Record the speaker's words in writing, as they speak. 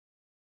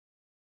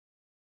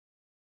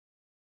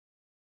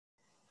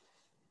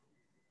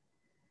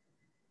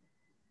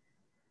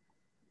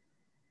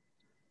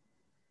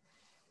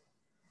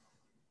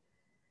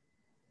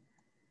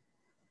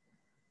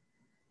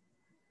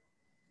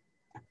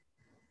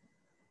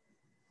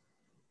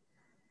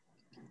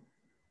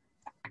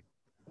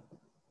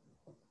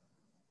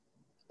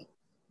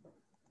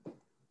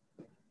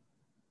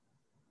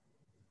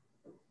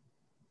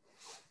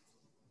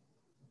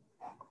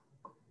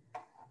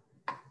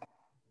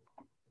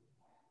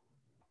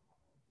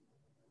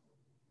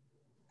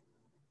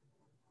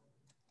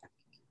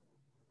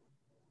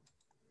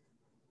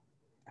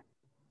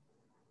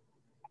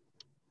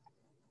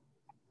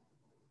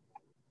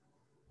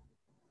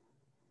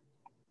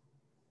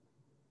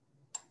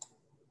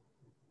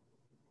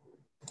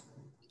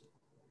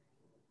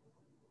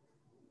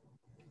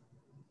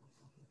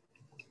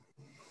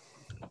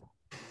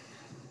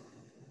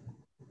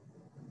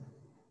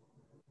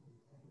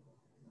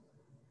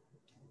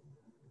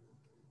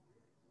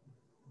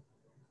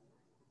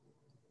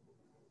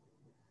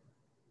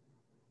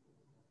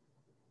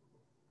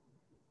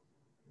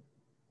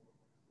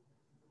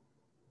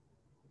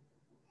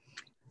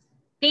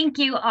Thank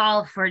you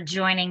all for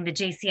joining the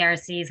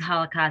JCRC's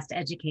Holocaust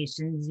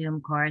Education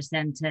Zoom course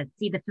and to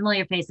see the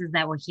familiar faces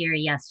that were here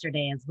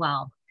yesterday as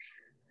well.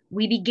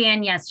 We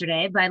began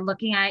yesterday by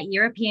looking at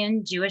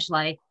European Jewish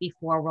life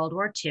before World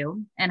War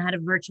II and had a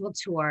virtual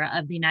tour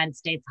of the United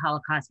States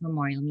Holocaust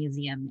Memorial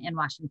Museum in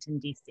Washington,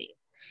 D.C.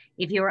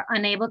 If you were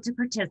unable to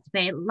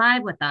participate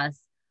live with us,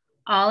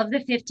 all of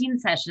the 15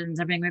 sessions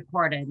are being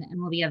recorded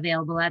and will be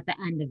available at the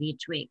end of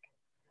each week.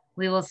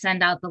 We will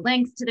send out the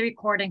links to the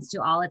recordings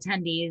to all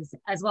attendees,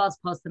 as well as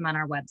post them on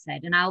our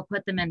website. And I'll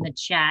put them in the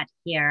chat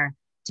here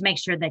to make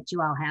sure that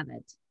you all have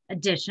it.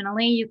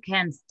 Additionally, you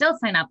can still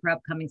sign up for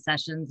upcoming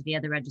sessions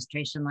via the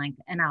registration link,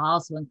 and I'll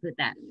also include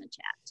that in the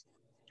chat.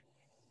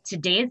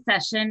 Today's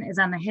session is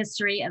on the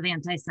history of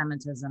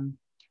anti-Semitism.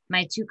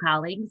 My two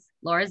colleagues,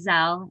 Laura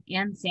Zelle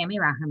and Sami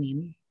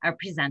Rahamim, are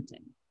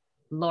presenting.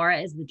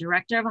 Laura is the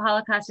Director of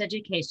Holocaust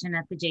Education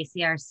at the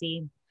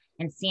JCRC,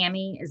 and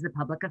Sami is the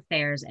Public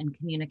Affairs and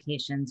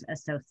Communications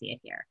Associate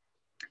here.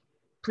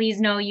 Please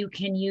know you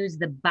can use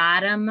the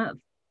bottom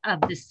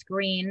of the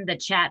screen, the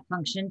chat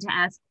function, to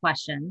ask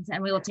questions,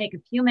 and we will take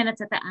a few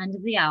minutes at the end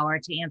of the hour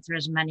to answer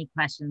as many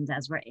questions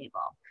as we're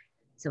able.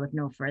 So with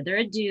no further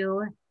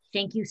ado,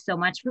 thank you so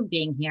much for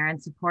being here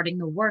and supporting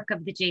the work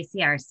of the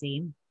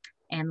JCRC,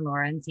 and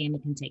Laura and Sami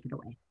can take it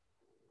away.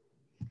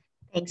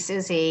 Thanks,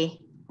 Susie.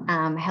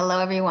 Hello,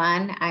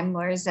 everyone. I'm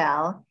Laura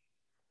Zelle.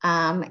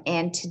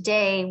 And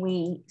today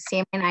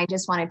Sami and I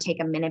just want to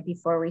take a moment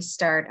before we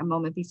start,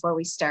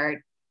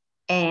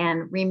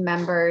 and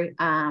remember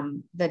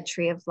the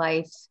Tree of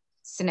Life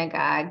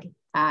Synagogue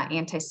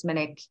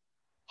anti-Semitic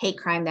hate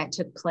crime that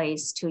took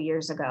place 2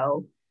 years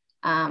ago.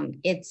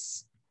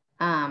 It's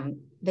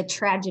the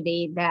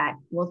tragedy that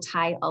will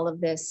tie all of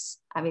this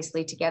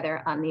obviously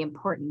together on the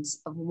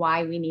importance of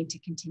why we need to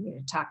continue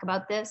to talk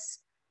about this,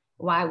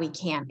 why we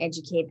can't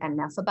educate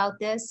enough about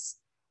this,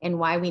 and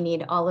why we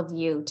need all of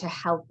you to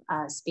help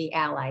us be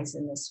allies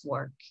in this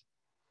work.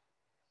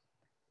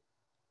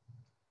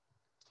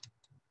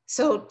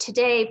 So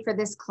today for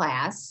this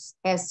class,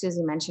 as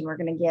Susie mentioned, we're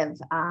going to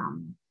give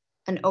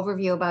an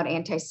overview about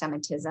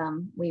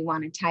anti-Semitism. We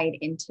want to tie it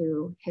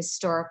into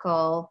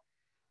historical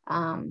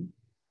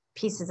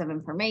pieces of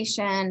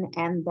information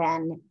and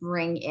then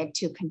bring it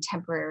to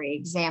contemporary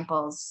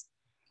examples,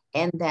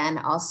 and then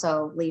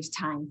also leave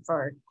time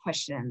for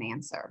question and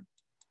answer.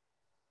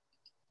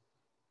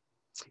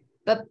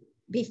 But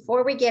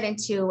before we get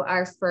into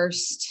our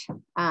first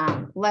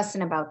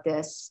lesson about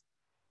this,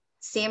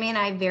 Sami and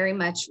I very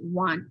much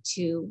want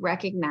to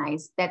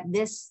recognize that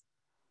this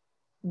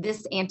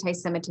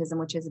anti-Semitism,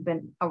 which has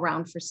been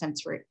around for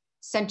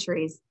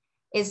centuries,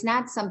 is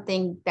not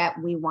something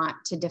that we want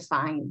to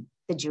define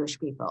the Jewish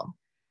people.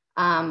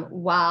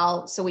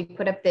 So we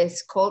put up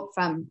this quote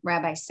from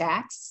Rabbi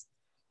Sachs: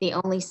 "The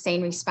only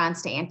sane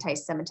response to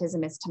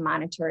anti-Semitism is to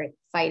monitor it,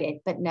 fight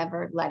it, but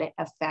never let it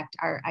affect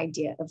our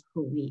idea of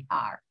who we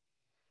are.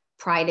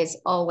 Pride is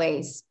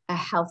always a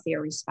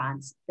healthier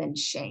response than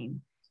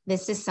shame."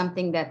 This is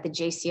something that the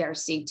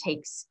JCRC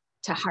takes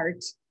to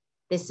heart.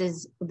 This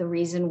is the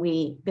reason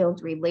we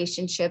build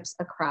relationships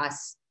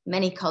across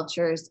many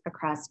cultures,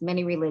 across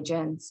many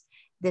religions.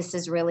 This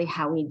is really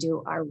how we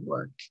do our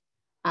work.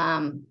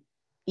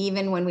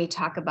 Even when we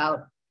talk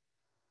about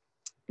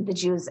the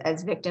Jews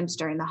as victims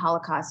during the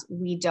Holocaust,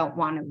 we don't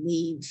want to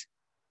leave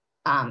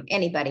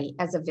anybody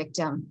as a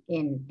victim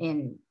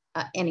in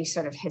any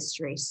sort of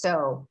history.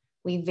 So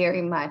we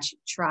very much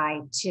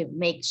try to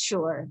make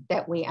sure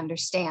that we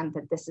understand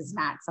that this is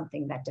not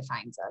something that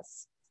defines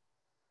us.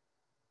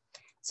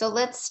 So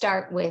let's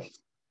start with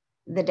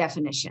the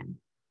definition.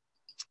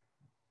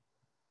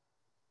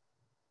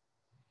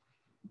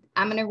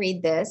 I'm going to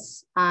read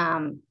this.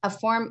 A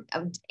form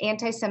of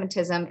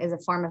anti-Semitism is a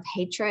form of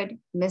hatred,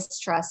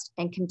 mistrust,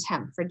 and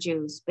contempt for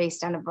Jews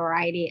based on a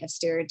variety of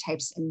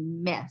stereotypes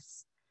and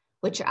myths,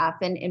 which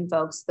often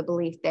invokes the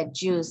belief that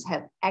Jews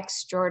have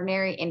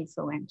extraordinary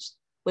influence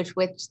with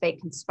which they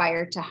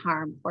conspire to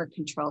harm or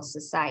control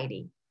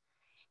society.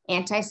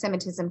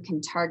 Anti-Semitism can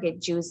target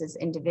Jews as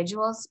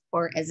individuals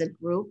or as a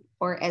group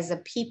or as a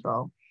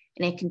people,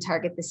 and it can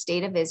target the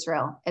state of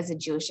Israel as a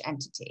Jewish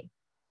entity.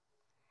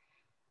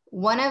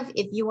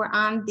 If you were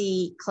on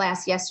the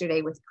class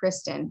yesterday with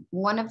Kristen,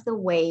 one of the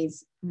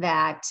ways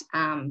that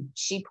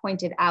she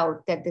pointed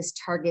out that this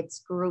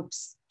targets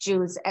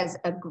Jews as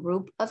a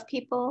group of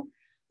people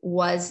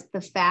was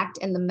the fact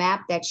in the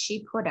map that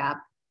she put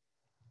up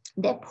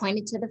that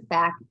pointed to the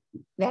fact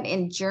that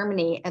in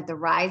Germany, at the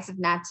rise of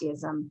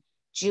Nazism,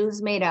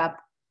 Jews made up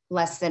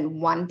less than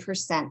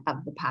 1%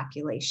 of the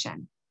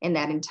population in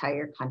that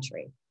entire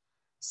country.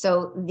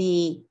 So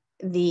the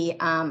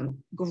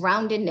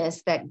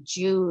groundedness that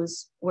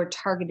Jews were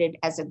targeted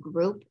as a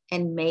group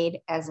and made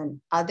as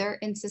an other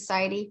in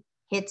society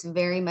hits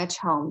very much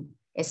home,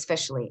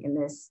 especially in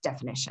this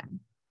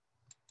definition.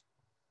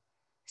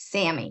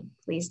 Sami,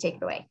 please take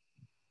it away.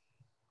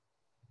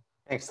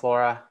 Thanks,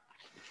 Laura.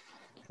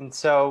 And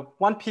so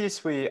one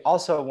piece we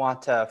also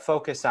want to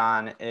focus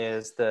on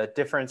is the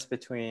difference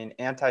between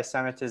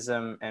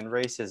anti-Semitism and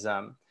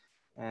racism.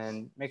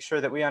 and make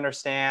sure that we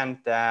understand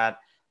that,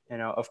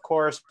 of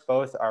course,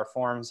 both are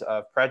forms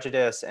of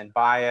prejudice and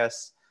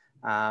bias,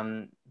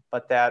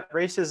 but that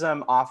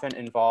racism often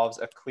involves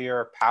a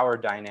clear power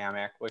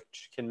dynamic,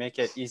 which can make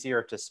it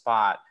easier to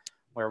spot,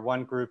 where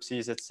one group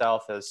sees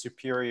itself as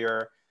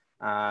superior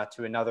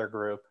to another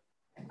group.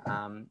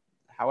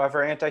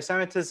 However,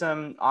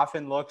 anti-Semitism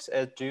often looks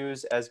at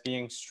Jews as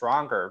being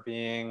stronger,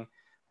 being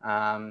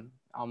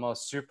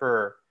almost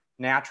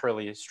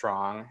supernaturally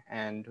strong,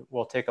 and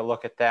we'll take a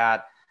look at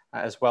that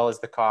as well as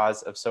the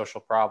cause of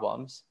social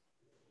problems.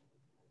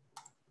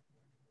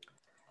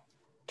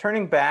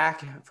 Turning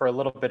back for a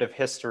little bit of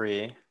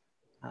history,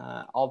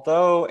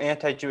 although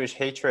anti-Jewish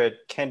hatred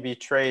can be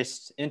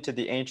traced into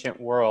the ancient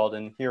world,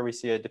 and here we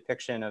see a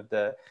depiction of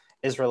the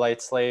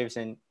Israelite slaves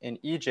in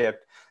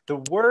Egypt, the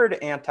word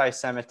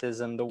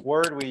anti-Semitism, the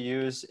word we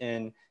use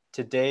in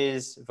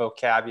today's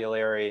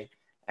vocabulary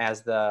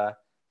as the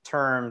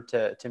term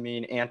to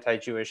mean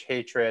anti-Jewish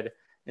hatred,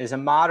 is a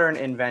modern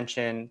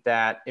invention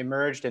that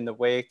emerged in the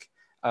wake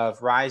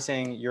of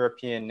rising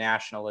European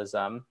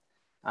nationalism.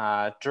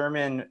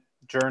 German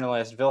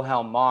journalist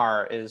Wilhelm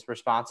Marr is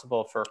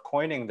responsible for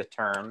coining the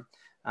term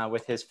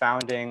with his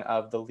founding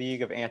of the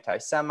League of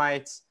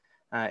Anti-Semites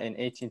in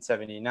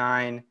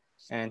 1879.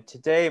 And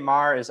today,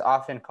 Marr is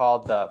often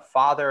called the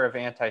father of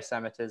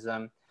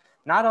anti-Semitism,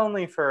 not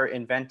only for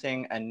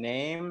inventing a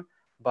name,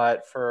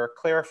 but for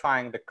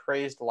clarifying the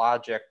crazed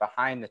logic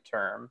behind the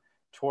term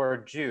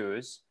toward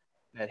Jews,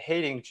 that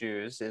hating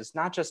Jews is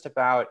not just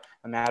about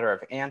a matter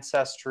of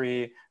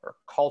ancestry or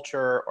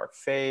culture or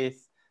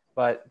faith,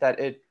 but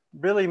that it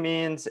really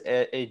means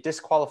a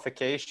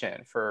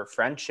disqualification for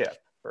friendship,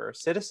 for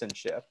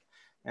citizenship.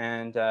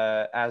 And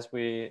as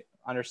we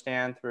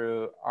understand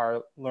through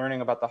our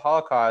learning about the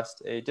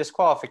Holocaust, a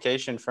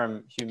disqualification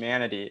from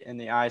humanity in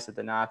the eyes of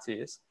the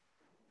Nazis.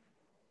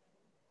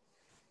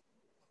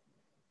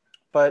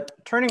 But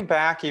turning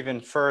back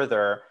even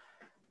further,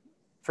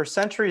 for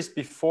centuries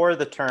before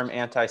the term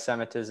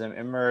anti-Semitism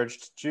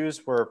emerged,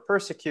 Jews were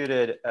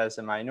persecuted as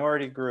a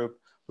minority group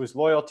whose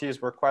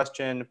loyalties were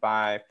questioned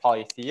by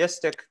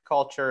polytheistic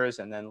cultures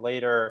and then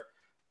later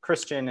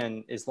Christian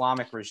and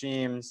Islamic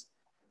regimes.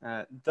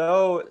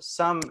 Though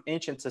some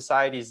ancient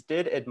societies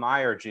did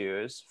admire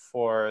Jews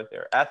for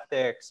their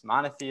ethics,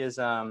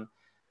 monotheism,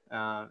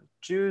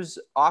 Jews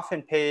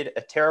often paid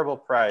a terrible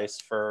price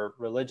for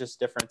religious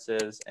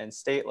differences and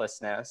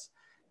statelessness.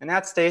 And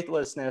that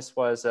statelessness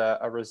was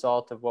a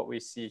result of what we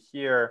see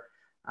here,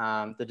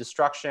 the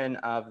destruction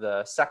of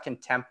the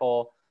Second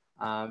Temple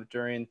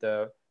during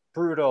the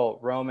brutal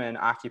Roman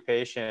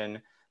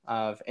occupation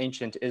of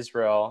ancient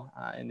Israel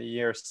in the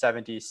year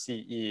 70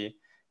 CE.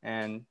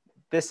 And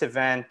this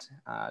event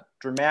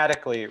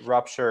dramatically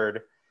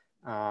ruptured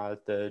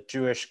the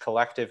Jewish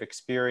collective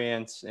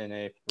experience in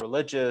a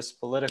religious,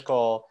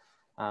 political,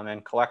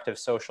 and collective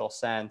social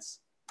sense.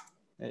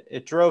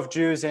 It drove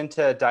Jews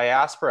into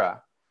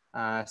diaspora,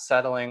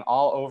 settling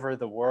all over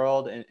the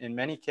world. In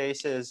many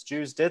cases,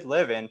 Jews did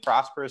live in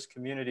prosperous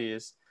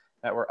communities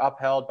that were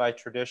upheld by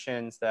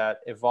traditions that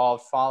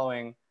evolved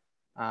following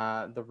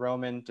the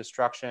Roman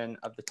destruction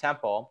of the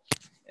temple.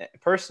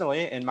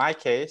 Personally, in my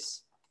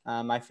case,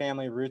 my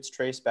family roots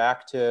trace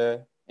back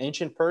to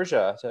ancient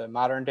Persia, to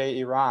modern day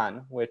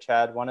Iran, which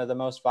had one of the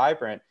most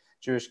vibrant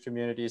Jewish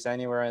communities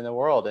anywhere in the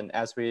world. And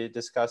as we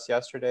discussed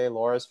yesterday,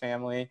 Laura's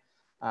family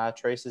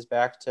traces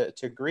back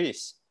to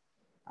Greece.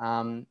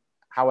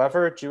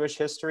 However, Jewish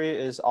history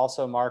is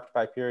also marked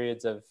by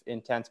periods of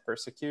intense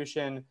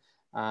persecution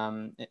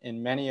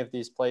in many of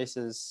these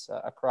places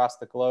across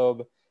the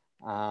globe.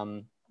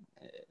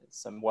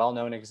 Some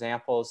well-known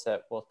examples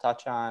that we'll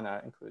touch on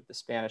include the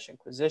Spanish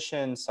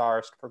Inquisition,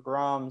 Tsarist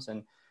pogroms,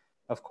 and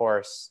of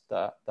course,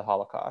 the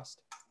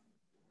Holocaust.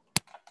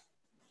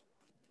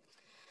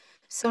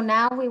 So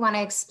now we want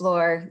to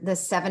explore the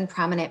 7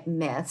 prominent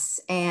myths,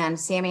 and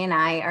Sami and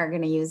I are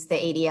going to use the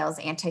ADL's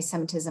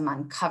Anti-Semitism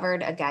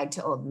Uncovered, a guide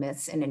to old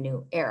myths in a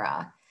new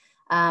era.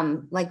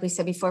 Like we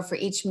said before, for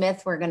each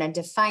myth, we're going to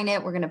define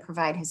it. We're going to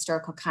provide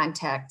historical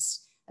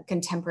context, a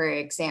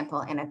contemporary example,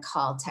 and a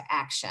call to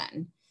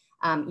action.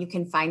 You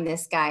can find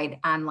this guide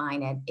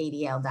online at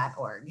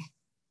adl.org.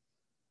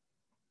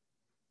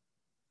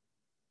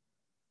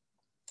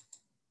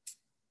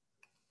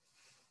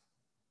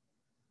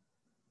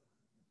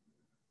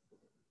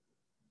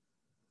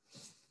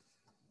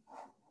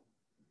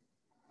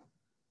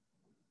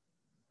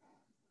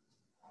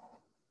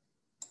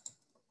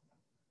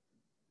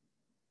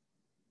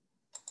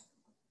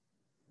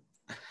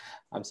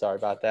 I'm sorry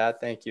about that.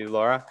 Thank you,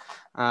 Laura.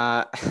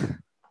 The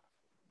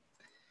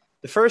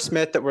first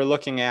myth that we're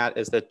looking at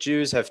is that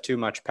Jews have too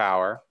much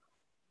power.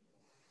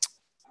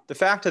 The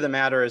fact of the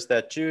matter is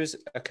that Jews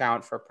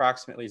account for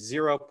approximately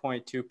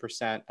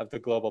 0.2% of the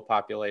global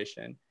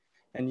population.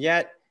 And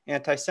yet,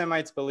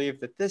 anti-Semites believe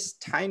that this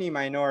tiny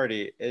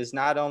minority is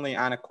not only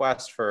on a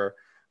quest for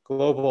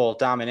global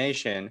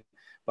domination,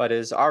 but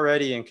is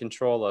already in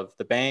control of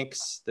the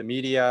banks, the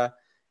media,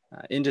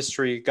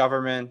 industry,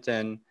 government,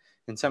 and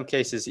in some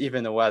cases,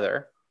 even the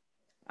weather.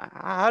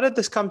 How did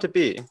this come to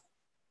be?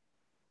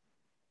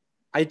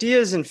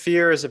 Ideas and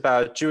fears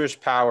about Jewish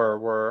power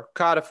were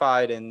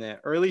codified in the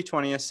early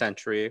 20th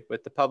century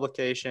with the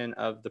publication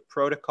of the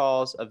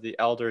Protocols of the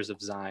Elders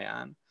of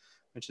Zion,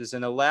 which is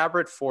an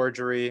elaborate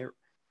forgery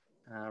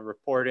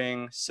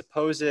reporting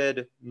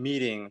supposed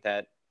meeting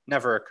that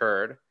never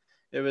occurred.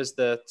 It was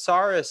the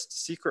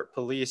Tsarist secret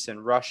police in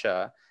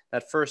Russia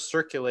that first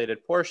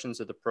circulated portions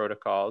of the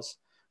protocols,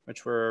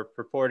 which were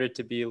purported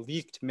to be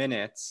leaked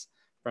minutes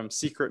from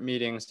secret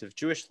meetings of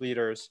Jewish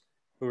leaders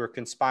who were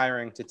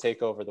conspiring to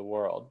take over the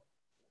world.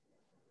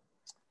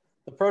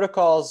 The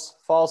protocols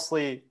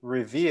falsely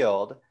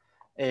revealed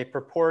a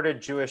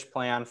purported Jewish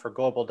plan for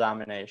global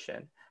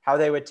domination, how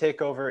they would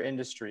take over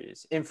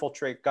industries,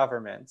 infiltrate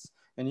governments,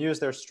 and use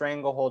their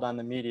stranglehold on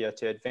the media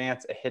to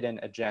advance a hidden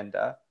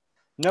agenda.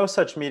 No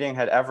such meeting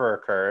had ever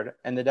occurred,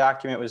 and the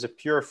document was a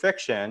pure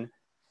fiction,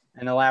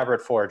 an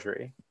elaborate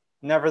forgery.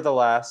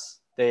 Nevertheless,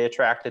 they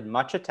attracted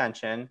much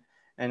attention,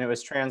 and it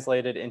was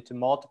translated into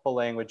multiple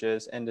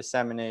languages and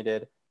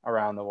disseminated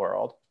around the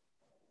world.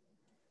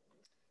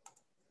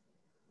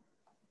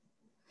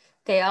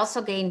 They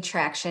also gained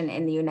traction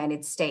in the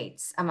United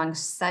States among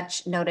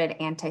such noted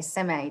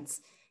anti-Semites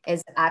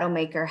as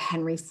automaker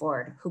Henry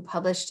Ford, who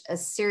published a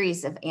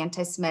series of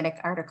anti-Semitic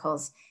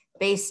articles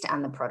based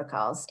on the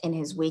protocols in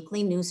his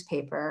weekly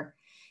newspaper,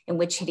 in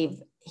which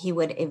he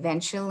would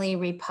eventually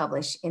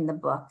republish in the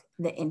book,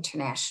 The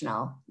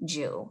International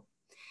Jew.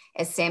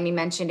 As Sami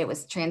mentioned, it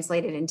was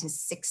translated into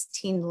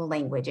 16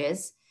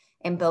 languages,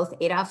 and both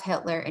Adolf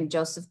Hitler and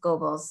Joseph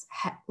Goebbels,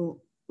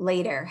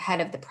 later head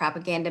of the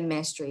propaganda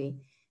ministry,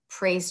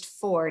 praised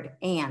Ford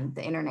and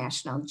the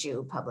International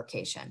Jew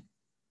publication.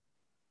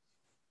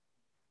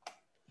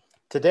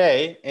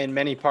 Today, in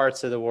many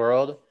parts of the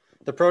world,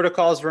 the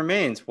protocols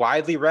remains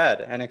widely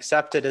read and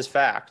accepted as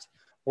fact.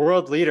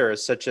 World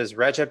leaders such as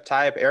Recep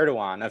Tayyip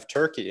Erdogan of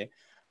Turkey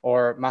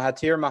or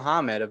Mahathir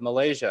Mohamad of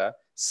Malaysia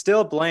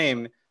still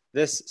blame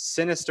this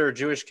sinister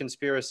Jewish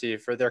conspiracy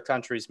for their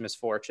country's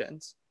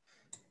misfortunes.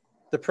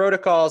 The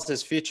protocols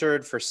is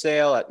featured for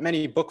sale at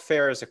many book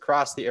fairs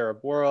across the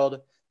Arab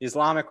world. The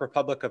Islamic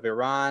Republic of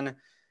Iran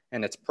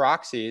and its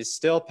proxies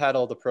still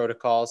peddle the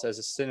protocols as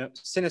a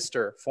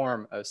sinister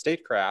form of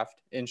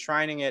statecraft,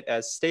 enshrining it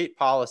as state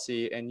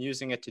policy and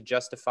using it to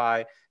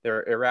justify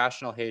their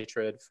irrational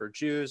hatred for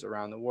Jews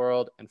around the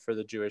world and for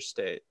the Jewish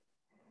state.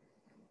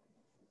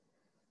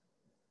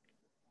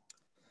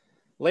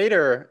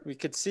 Later, we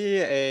could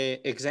see an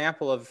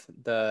example of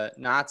the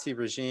Nazi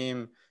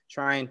regime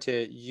trying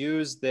to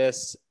use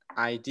this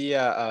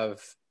idea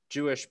of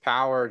Jewish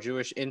power,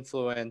 Jewish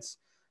influence,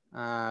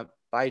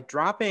 by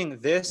dropping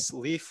this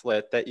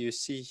leaflet that you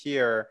see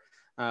here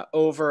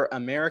over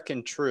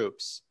American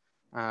troops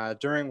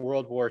during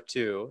World War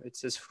II. It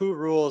says, "Who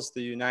rules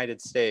the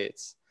United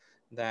States?"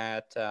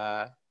 That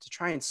to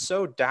try and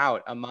sow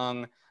doubt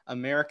among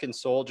American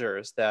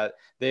soldiers that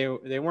they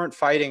weren't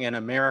fighting an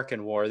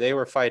American war, they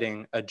were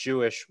fighting a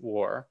Jewish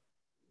war.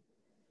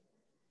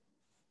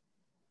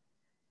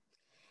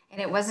 And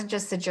it wasn't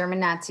just the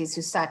German Nazis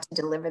who sought to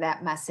deliver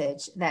that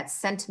message. That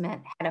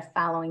sentiment had a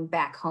following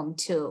back home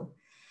too.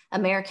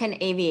 American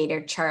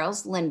aviator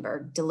Charles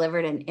Lindbergh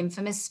delivered an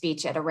infamous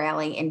speech at a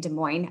rally in Des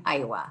Moines,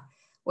 Iowa,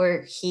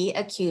 where he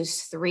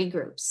accused three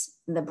groups,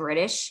 the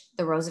British,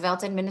 the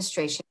Roosevelt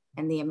administration,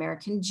 and the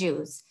American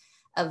Jews,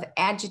 of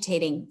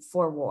agitating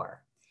for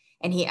war.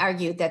 And he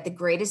argued that the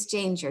greatest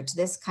danger to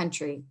this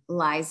country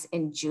lies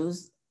in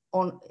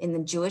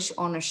the Jewish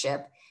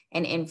ownership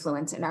and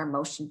influence in our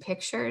motion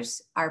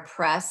pictures, our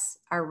press,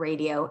 our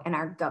radio, and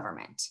our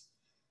government.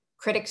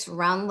 Critics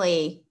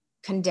roundly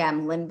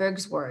condemn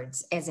Lindbergh's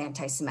words as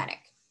anti-Semitic.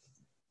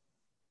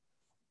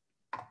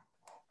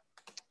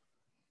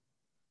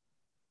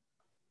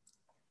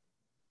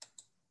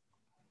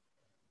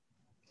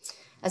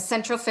 A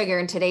central figure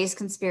in today's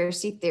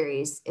conspiracy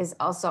theories is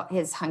also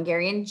his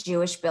Hungarian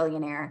Jewish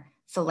billionaire,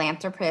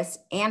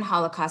 philanthropist, and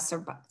Holocaust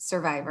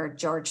survivor,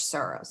 George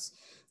Soros,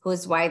 who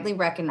is widely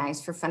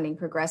recognized for funding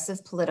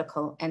progressive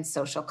political and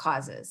social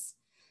causes.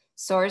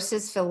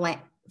 Soros's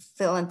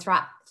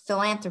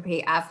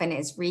philanthropy often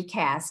is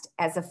recast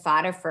as a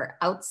fodder for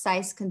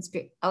outsized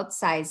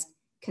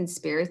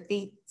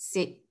conspiracy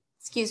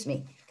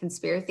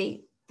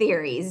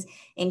theories,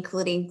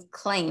 including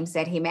claims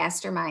that he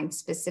masterminds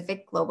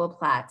specific global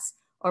plots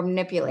or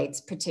manipulates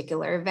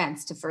particular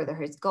events to further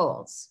his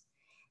goals.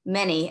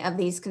 Many of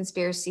these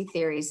conspiracy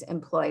theories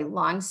employ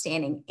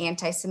long-standing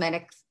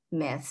anti-Semitic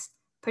myths,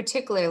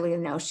 particularly the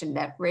notion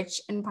that rich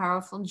and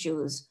powerful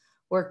Jews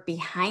work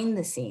behind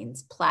the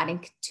scenes,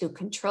 plotting to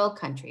control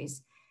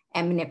countries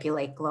and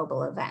manipulate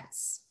global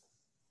events.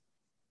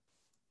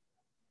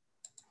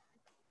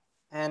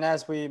 And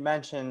as we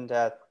mentioned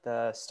at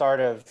the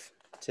start of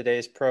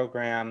today's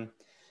program,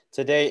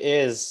 today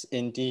is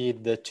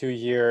indeed the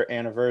 2-year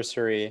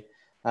anniversary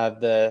of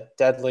the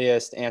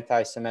deadliest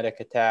anti-Semitic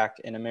attack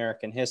in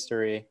American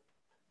history,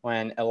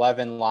 when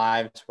 11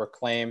 lives were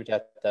claimed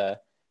at the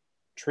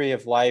Tree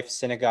of Life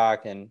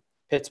Synagogue in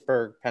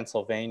Pittsburgh,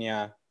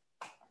 Pennsylvania.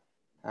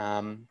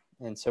 And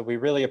so we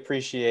really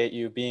appreciate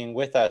you being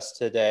with us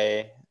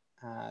today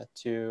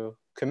to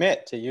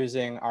commit to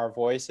using our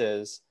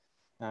voices,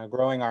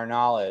 growing our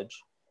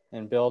knowledge,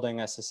 and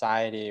building a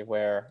society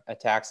where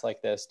attacks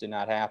like this do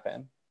not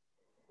happen.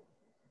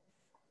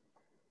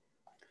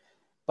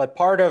 But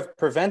part of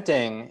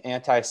preventing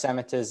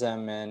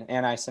anti-Semitism and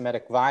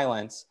anti-Semitic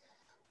violence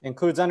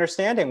includes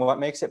understanding what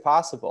makes it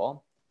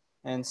possible.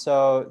 And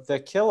so the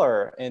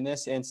killer in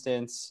this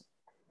instance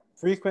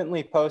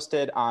frequently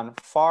posted on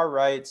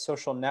far-right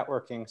social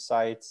networking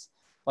sites,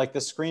 like the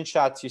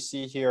screenshots you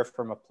see here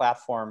from a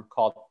platform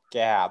called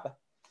Gab.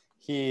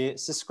 He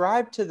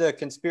subscribed to the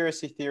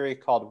conspiracy theory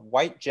called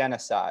white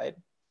genocide,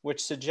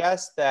 which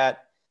suggests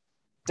that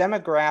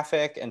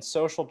demographic and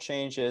social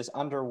changes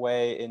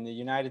underway in the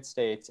United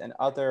States and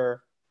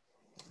other,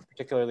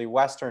 particularly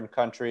Western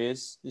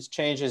countries, these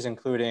changes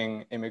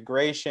including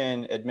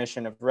immigration,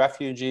 admission of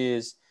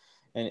refugees,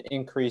 an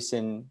increase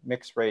in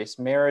mixed race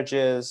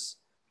marriages,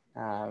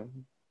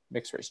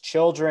 mixed race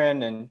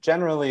children, and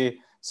generally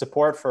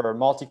support for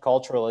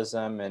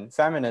multiculturalism and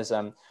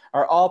feminism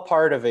are all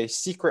part of a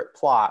secret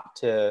plot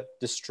to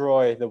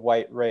destroy the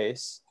white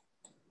race.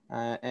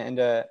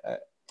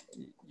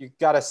 You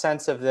got a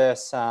sense of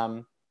this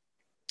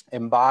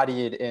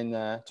embodied in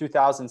the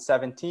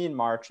 2017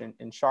 march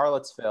in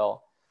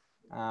Charlottesville,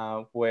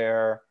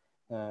 where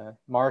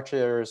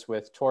marchers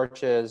with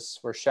torches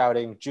were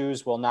shouting,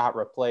 "Jews will not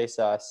replace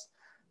us."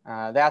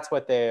 That's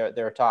what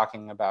they're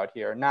talking about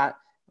here. Not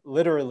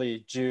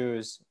literally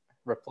Jews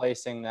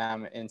replacing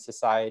them in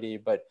society,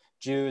 but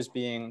Jews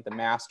being the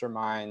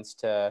masterminds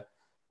to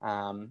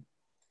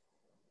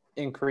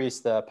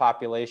increase the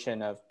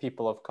population of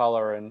people of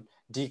color and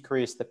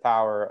decrease the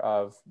power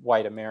of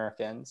white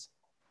Americans.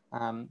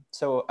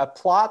 So a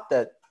plot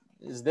that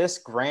is this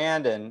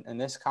grand and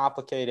this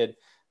complicated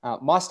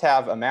must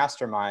have a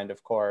mastermind,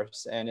 of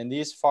course. And in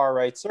these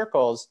far-right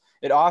circles,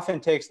 it often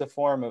takes the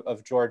form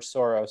of George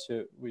Soros,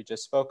 who we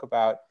just spoke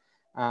about,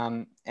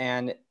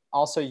 and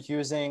also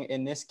using,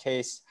 in this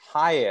case,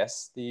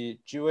 HIAS, the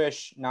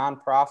Jewish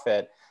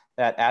nonprofit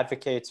that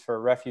advocates for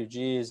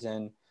refugees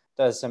and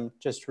does some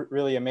just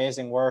really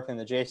amazing work. And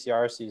the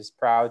JCRC is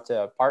proud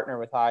to partner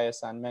with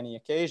HIAS on many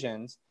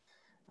occasions.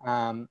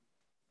 And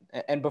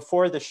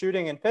before the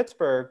shooting in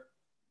Pittsburgh,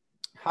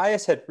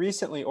 HIAS had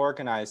recently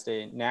organized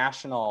a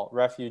national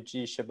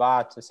refugee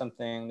Shabbat, to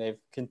something they've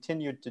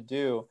continued to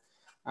do.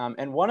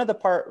 And one of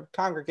the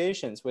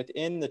congregations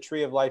within the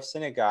Tree of Life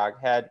Synagogue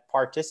had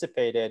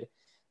participated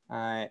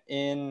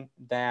in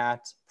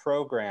that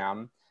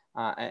program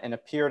and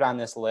appeared on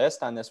this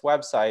list, on this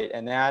website.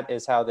 And that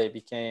is how they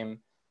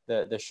became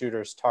the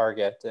shooter's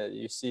target.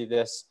 You see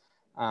this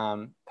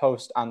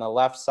post on the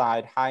left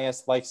side: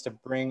 HIAS likes to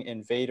bring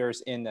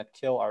invaders in that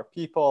kill our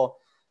people.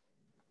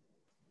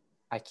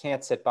 I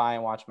can't sit by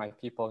and watch my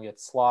people get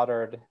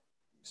slaughtered.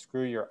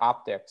 Screw your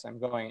optics, I'm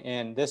going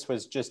in. This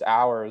was just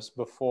hours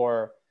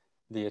before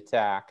the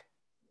attack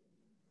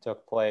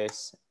took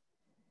place.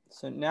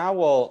 So now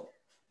we'll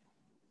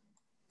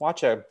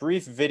watch a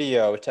brief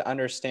video to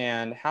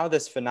understand how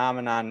this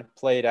phenomenon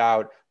played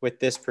out with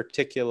this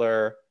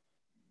particular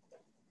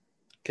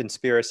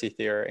conspiracy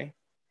theory.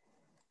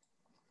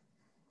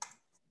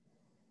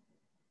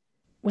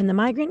 When the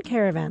migrant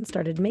caravan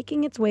started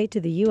making its way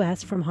to the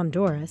U.S. from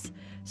Honduras,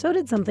 so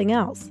did something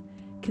else: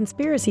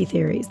 conspiracy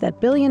theories that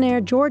billionaire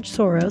George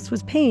Soros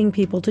was paying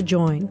people to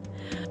join.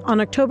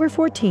 On October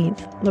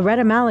 14th,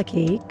 Loretta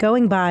Maliki,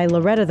 going by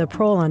Loretta the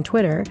Prole on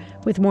Twitter,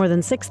 with more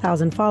than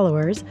 6,000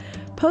 followers,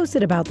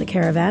 posted about the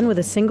caravan with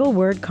a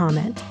single-word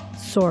comment: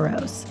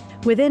 Soros.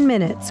 Within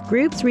minutes,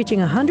 groups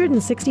reaching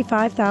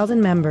 165,000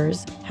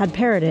 members had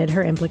parroted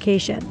her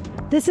implication.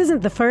 This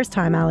isn't the first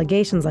time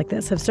allegations like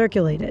this have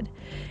circulated.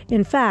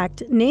 In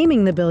fact,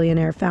 naming the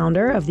billionaire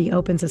founder of the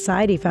Open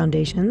Society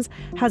Foundations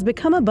has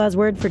become a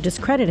buzzword for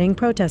discrediting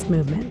protest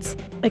movements.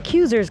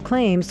 Accusers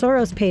claim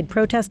Soros paid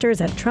protesters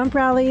at Trump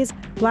rallies,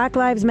 Black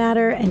Lives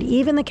Matter, and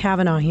even the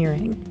Kavanaugh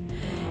hearing.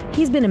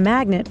 He's been a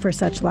magnet for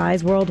such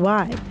lies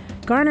worldwide,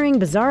 garnering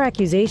bizarre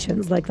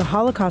accusations like the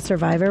Holocaust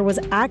survivor was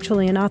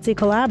actually a Nazi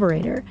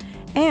collaborator,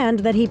 and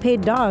that he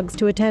paid dogs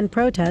to attend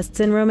protests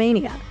in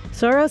Romania.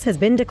 Soros has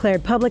been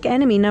declared public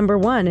enemy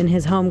 #1 in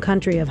his home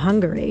country of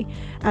Hungary,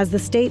 as the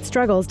state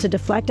struggles to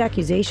deflect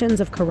accusations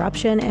of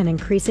corruption and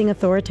increasing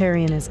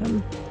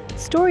authoritarianism.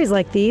 Stories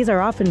like these are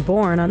often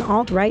born on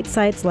alt-right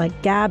sites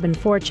like Gab and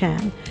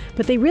 4chan,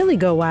 but they really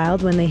go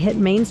wild when they hit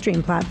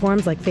mainstream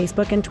platforms like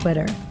Facebook and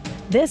Twitter.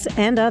 This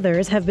and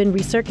others have been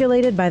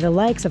recirculated by the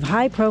likes of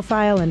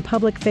high-profile and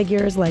public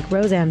figures like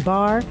Roseanne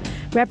Barr,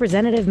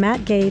 Representative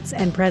Matt Gaetz,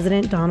 and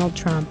President Donald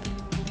Trump.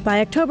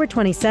 By October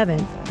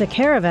 27th, the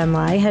caravan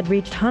lie had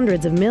reached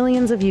hundreds of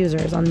millions of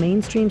users on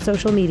mainstream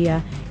social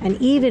media and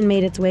even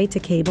made its way to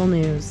cable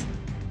news.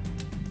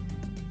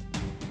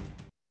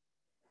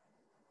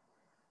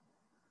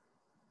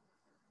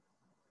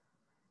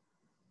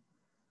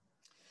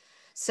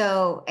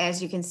 So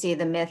as you can see,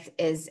 the myth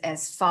is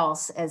as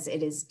false as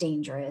it is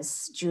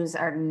dangerous. Jews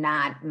are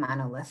not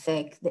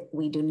monolithic.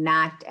 We do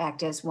not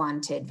act as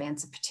one to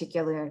advance a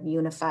particular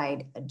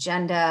unified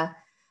agenda.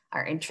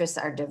 Our interests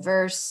are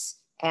diverse,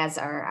 as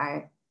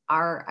are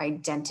our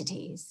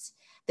identities.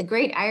 The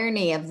great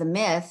irony of the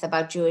myth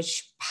about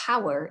Jewish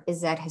power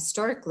is that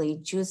historically,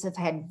 Jews have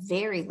had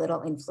very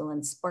little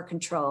influence or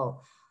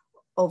control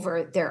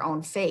over their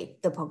own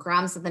fate. The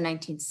pogroms of the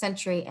 19th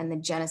century and the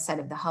genocide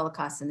of the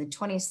Holocaust in the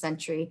 20th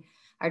century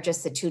are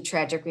just the two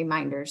tragic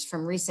reminders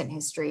from recent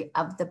history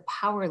of the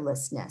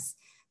powerlessness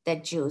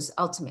that Jews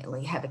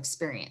ultimately have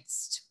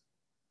experienced.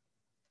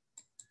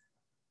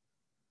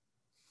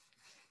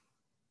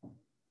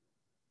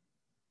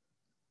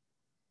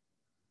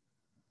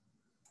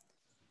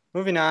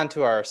 Moving on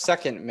to our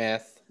second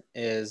myth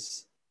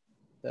is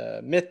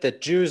the myth that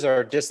Jews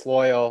are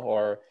disloyal,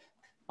 or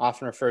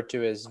often referred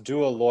to as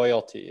dual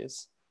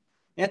loyalties.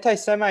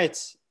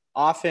 Anti-Semites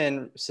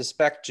often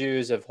suspect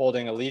Jews of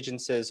holding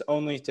allegiances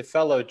only to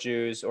fellow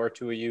Jews or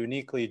to a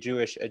uniquely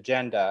Jewish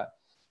agenda,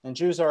 and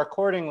Jews are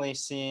accordingly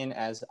seen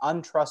as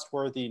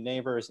untrustworthy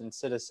neighbors and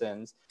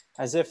citizens,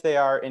 as if they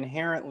are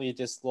inherently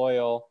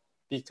disloyal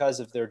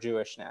because of their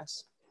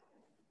Jewishness.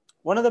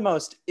 One of the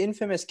most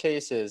infamous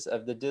cases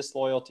of the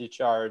disloyalty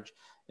charge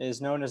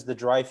is known as the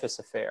Dreyfus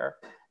Affair,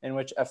 in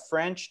which a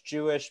French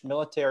Jewish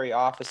military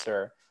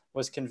officer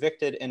was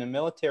convicted in a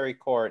military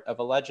court of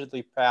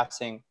allegedly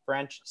passing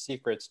French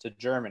secrets to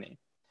Germany.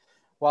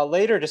 While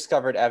later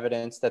discovered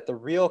evidence that the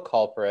real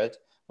culprit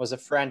was a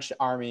French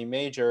army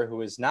major who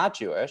was not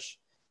Jewish,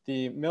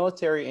 the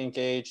military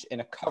engaged in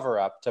a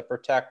cover-up to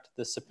protect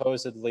the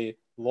supposedly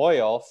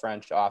loyal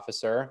French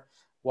officer,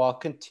 while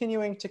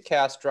continuing to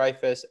cast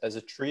Dreyfus as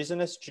a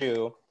treasonous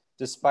Jew,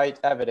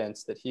 despite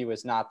evidence that he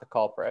was not the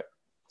culprit.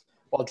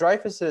 While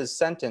Dreyfus's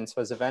sentence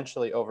was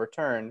eventually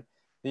overturned,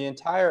 the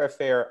entire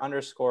affair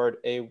underscored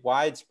a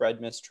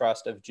widespread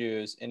mistrust of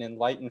Jews in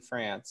enlightened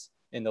France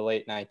in the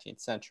late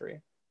 19th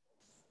century.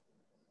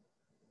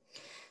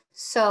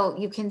 So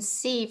you can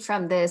see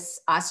from this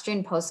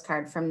Austrian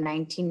postcard from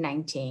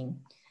 1919,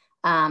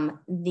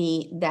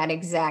 that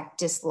exact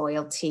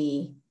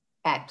disloyalty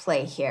at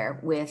play here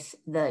with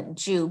the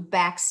Jew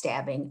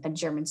backstabbing a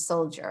German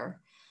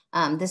soldier.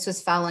 This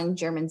was following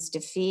Germany's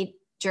defeat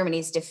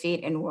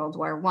in World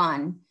War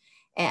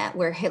I,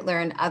 where Hitler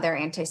and other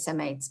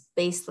anti-Semites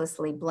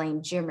baselessly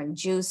blamed German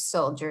Jew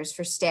soldiers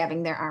for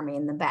stabbing their army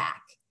in the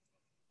back.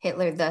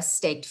 Hitler thus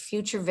staked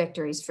future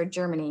victories for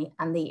Germany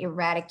on the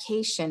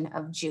eradication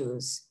of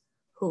Jews,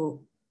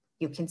 who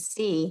you can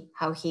see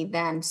how he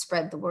then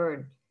spread the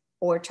word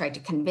or tried to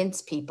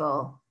convince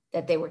people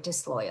that they were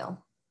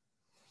disloyal.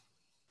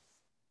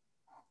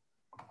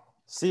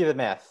 See the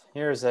myth.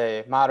 Here's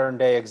a modern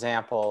day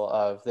example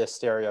of this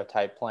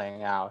stereotype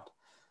playing out.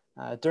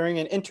 During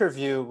an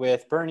interview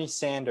with Bernie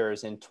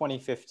Sanders in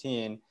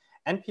 2015,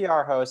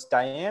 NPR host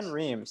Diane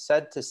Rehm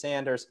said to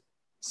Sanders,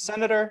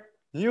 "Senator,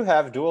 you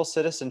have dual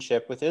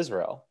citizenship with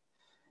Israel."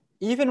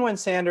 Even when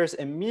Sanders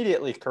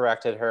immediately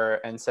corrected her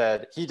and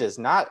said he does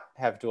not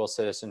have dual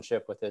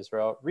citizenship with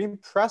Israel,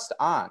 Rehm pressed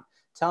on,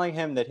 telling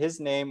him that his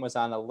name was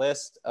on a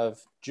list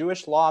of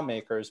Jewish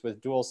lawmakers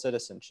with dual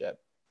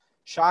citizenship.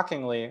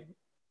 Shockingly,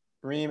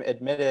 Rehm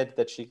admitted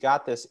that she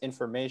got this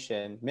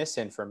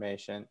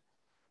misinformation,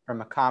 from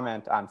a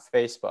comment on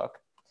Facebook.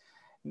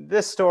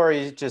 This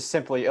story just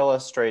simply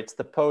illustrates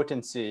the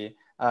potency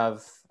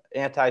of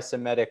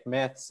anti-Semitic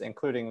myths,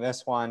 including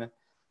this one,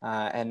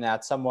 and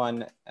that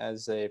someone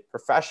as a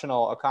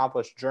professional,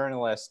 accomplished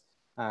journalist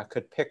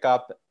could pick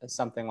up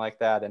something like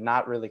that and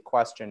not really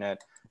question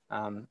it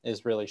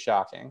is really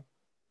shocking.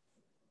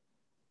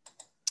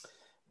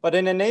 But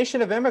in a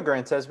nation of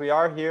immigrants, as we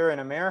are here in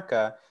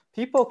America,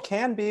 people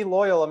can be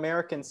loyal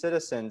American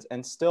citizens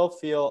and still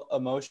feel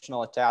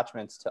emotional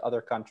attachments to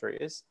other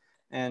countries.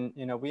 And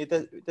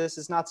this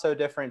is not so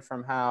different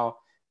from how,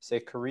 say,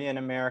 Korean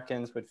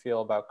Americans would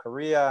feel about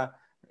Korea,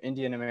 or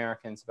Indian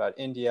Americans about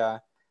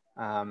India.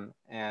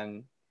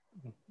 And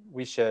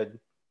we should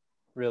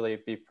really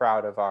be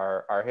proud of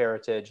our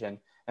heritage and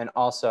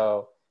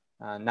also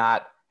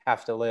not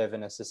have to live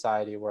in a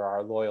society where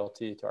our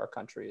loyalty to our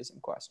country is in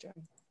question.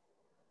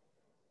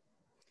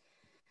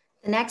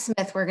 The next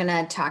myth we're going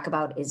to talk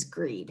about is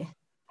greed.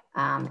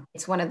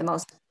 It's one of the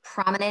most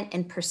prominent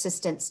and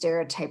persistent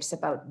stereotypes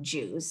about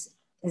Jews,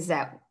 is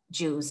that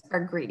Jews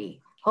are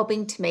greedy,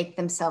 hoping to make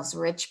themselves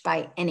rich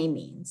by any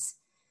means.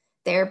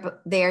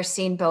 They are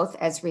seen both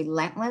as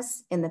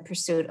relentless in the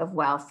pursuit of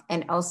wealth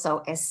and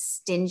also as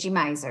stingy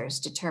misers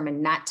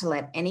determined not to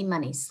let any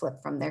money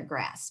slip from their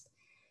grasp.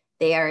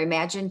 They are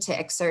imagined to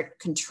exert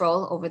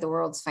control over the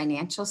world's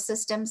financial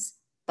systems,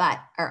 but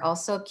are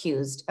also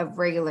accused of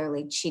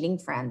regularly cheating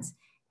friends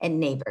and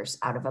neighbors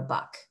out of a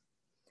buck.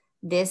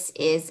 This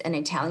is an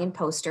Italian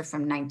poster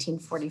from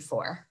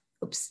 1944.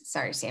 Oops,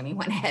 sorry, Sammy,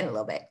 went ahead a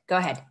little bit. Go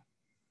ahead.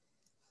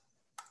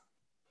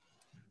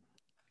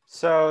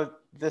 So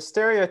the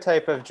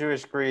stereotype of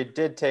Jewish greed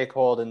did take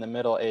hold in the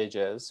Middle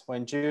Ages,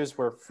 when Jews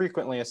were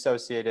frequently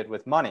associated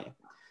with money.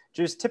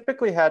 Jews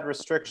typically had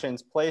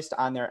restrictions placed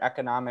on their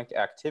economic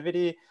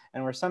activity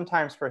and were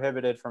sometimes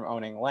prohibited from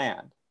owning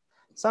land.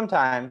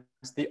 Sometimes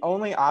the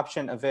only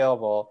option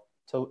available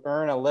to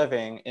earn a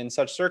living in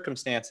such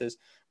circumstances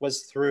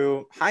was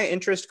through high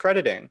interest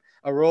crediting,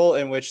 a role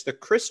in which the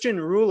Christian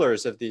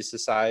rulers of these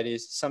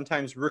societies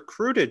sometimes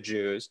recruited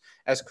Jews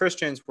as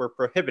Christians were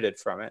prohibited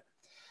from it.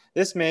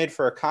 This made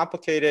for a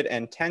complicated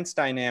and tense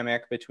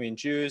dynamic between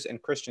Jews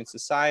and Christian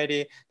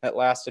society that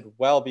lasted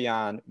well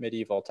beyond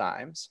medieval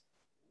times.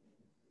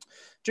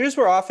 Jews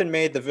were often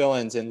made the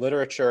villains in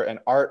literature and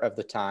art of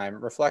the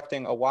time,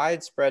 reflecting a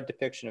widespread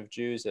depiction of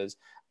Jews as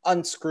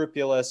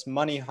unscrupulous,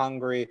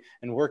 money-hungry,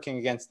 and working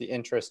against the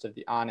interest of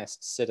the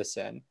honest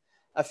citizen.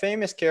 A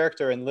famous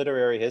character in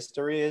literary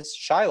history is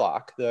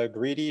Shylock, the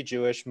greedy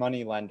Jewish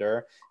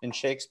moneylender in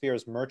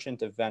Shakespeare's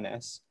Merchant of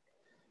Venice.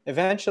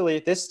 Eventually,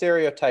 this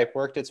stereotype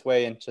worked its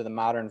way into the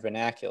modern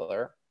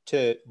vernacular.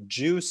 To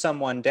Jew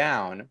someone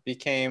down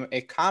became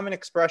a common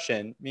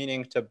expression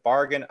meaning to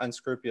bargain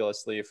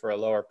unscrupulously for a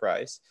lower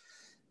price.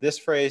 This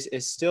phrase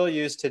is still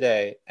used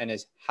today and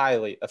is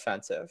highly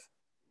offensive.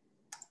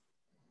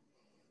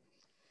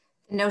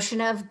 The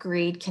notion of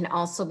greed can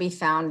also be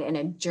found in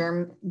a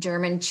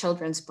German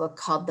children's book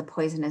called The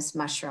Poisonous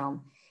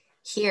Mushroom.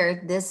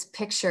 Here, this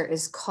picture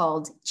is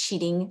called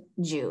Cheating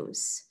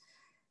Jews.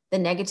 The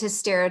negative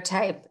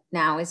stereotype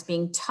now is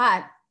being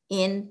taught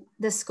in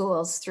the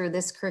schools through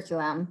this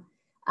curriculum,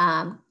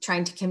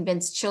 trying to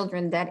convince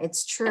children that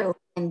it's true.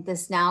 And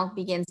this now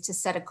begins to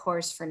set a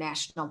course for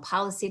national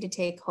policy to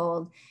take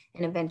hold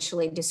and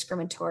eventually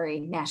discriminatory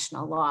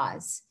national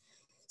laws.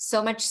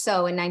 So much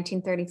so in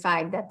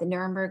 1935 that the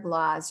Nuremberg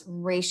laws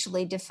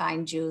racially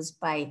defined Jews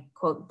by,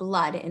 quote,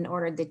 blood and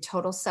ordered the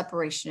total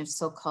separation of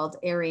so-called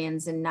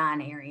Aryans and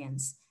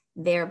non-Aryans,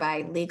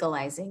 thereby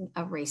legalizing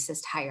a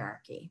racist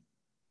hierarchy.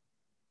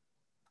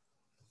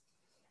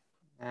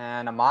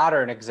 And a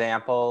modern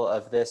example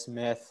of this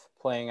myth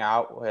playing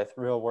out with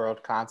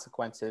real-world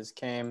consequences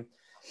came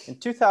in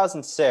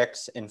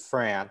 2006 in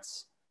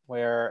France,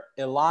 where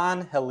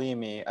Ilan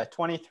Halimi, a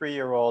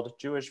 23-year-old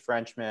Jewish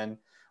Frenchman,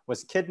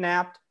 was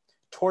kidnapped,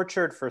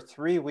 tortured for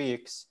 3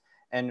 weeks,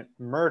 and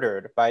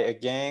murdered by a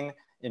gang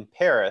in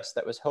Paris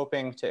that was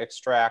hoping to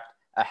extract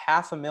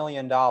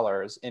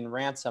 $500,000 in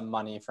ransom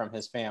money from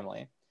his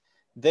family.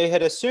 They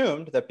had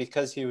assumed that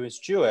because he was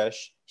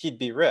Jewish, he'd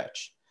be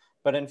rich.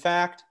 But in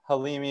fact,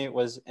 Halimi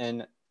was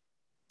a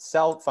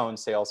cell phone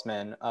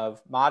salesman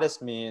of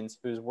modest means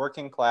whose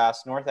working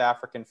class North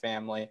African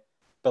family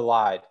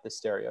belied the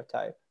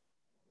stereotype.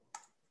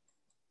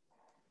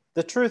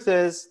 The truth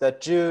is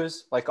that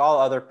Jews, like all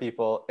other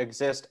people,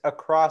 exist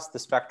across the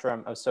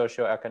spectrum of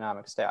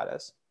socioeconomic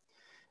status.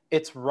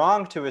 It's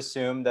wrong to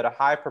assume that a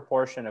high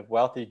proportion of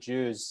wealthy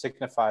Jews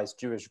signifies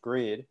Jewish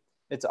greed.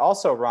 It's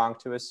also wrong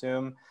to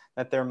assume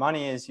that their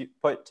money is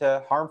put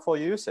to harmful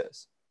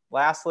uses.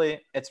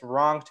 Lastly, it's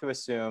wrong to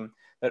assume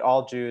that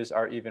all Jews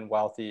are even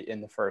wealthy in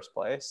the first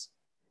place.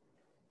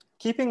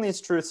 Keeping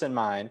these truths in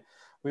mind,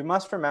 we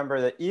must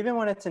remember that even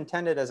when it's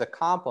intended as a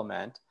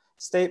compliment,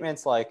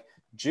 statements like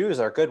Jews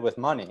are good with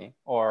money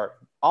or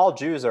all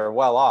Jews are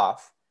well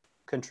off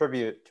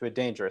contribute to a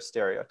dangerous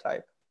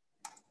stereotype.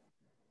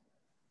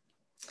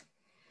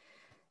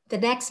 The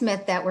next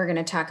myth that we're going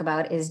to talk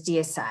about is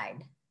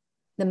deicide.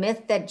 The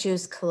myth that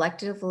Jews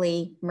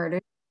collectively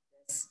murdered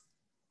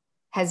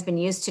has been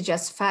used to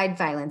justify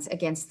violence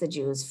against the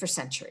Jews for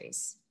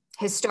centuries.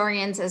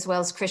 Historians, as well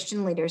as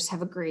Christian leaders,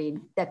 have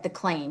agreed that the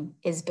claim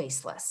is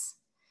baseless.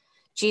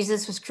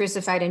 Jesus was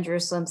crucified in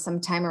Jerusalem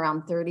sometime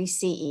around 30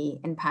 CE,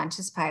 and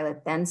Pontius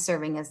Pilate, then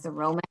serving as the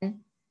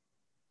Roman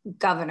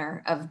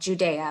governor of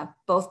Judea,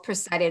 both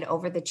presided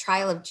over the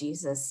trial of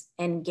Jesus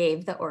and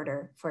gave the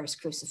order for his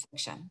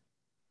crucifixion.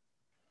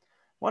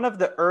 One of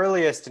the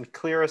earliest and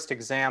clearest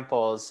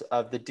examples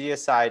of the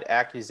deicide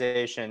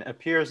accusation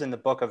appears in the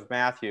book of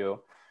Matthew,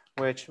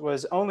 which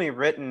was only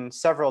written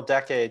several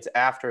decades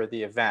after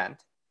the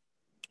event.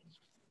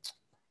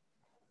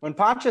 When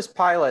Pontius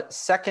Pilate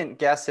second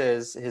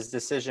guesses his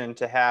decision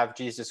to have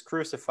Jesus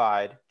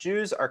crucified,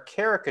 Jews are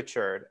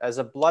caricatured as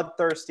a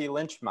bloodthirsty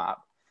lynch mob.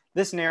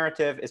 This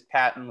narrative is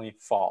patently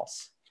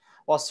false.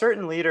 While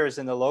certain leaders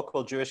in the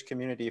local Jewish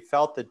community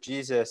felt that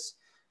Jesus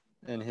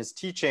and his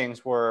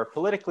teachings were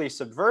politically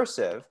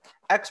subversive,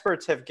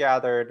 experts have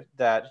gathered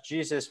that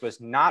Jesus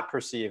was not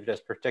perceived as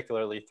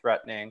particularly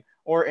threatening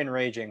or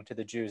enraging to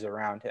the Jews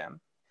around him.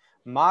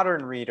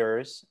 Modern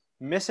readers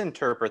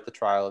misinterpret the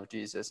trial of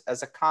Jesus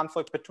as a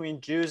conflict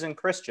between Jews and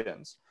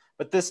Christians,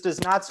 but this does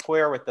not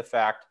square with the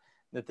fact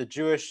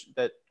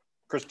that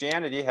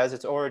Christianity has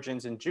its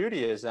origins in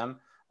Judaism,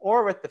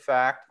 or with the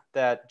fact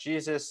that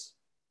Jesus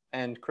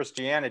and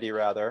Christianity,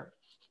 rather,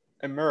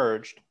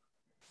 emerged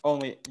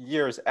only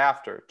years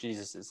after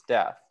Jesus'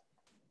 death.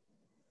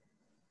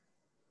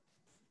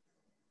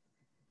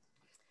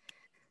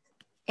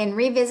 In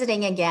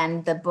revisiting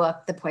again the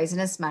book, The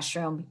Poisonous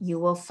Mushroom, you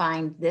will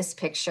find this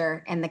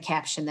picture and the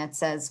caption that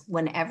says,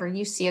 "Whenever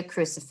you see a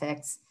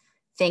crucifix,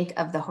 think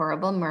of the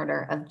horrible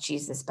murder of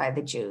Jesus by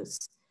the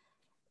Jews."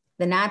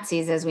 The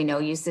Nazis, as we know,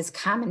 used this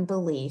common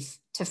belief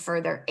to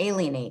further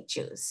alienate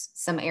Jews.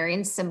 Some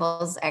Aryan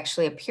symbols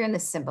actually appear in the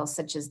symbol,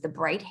 such as the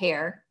bright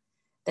hair,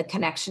 the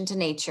connection to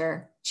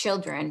nature,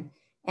 children,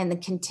 and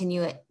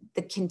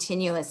the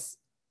continuous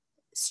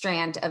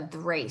strand of the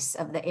race,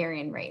 of the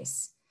Aryan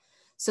race.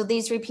 So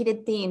these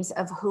repeated themes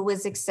of who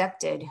was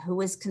accepted, who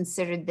was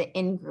considered the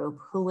in-group,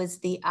 who was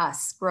the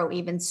us, grow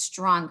even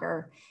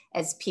stronger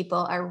as people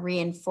are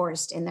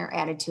reinforced in their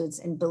attitudes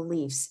and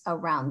beliefs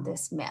around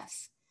this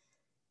myth.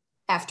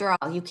 After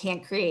all, you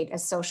can't create a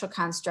social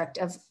construct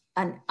of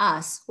an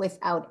us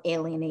without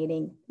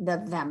alienating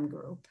the them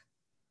group.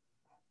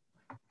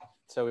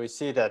 So we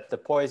see that the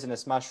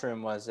poisonous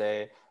mushroom was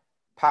a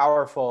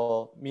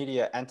powerful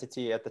media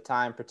entity at the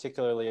time,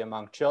 particularly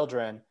among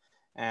children.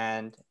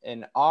 And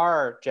in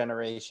our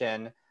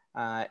generation,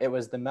 it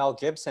was the Mel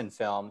Gibson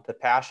film, The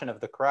Passion of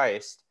the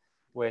Christ,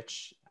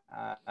 which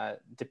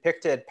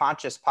depicted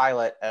Pontius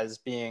Pilate as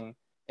being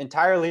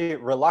entirely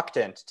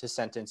reluctant to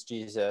sentence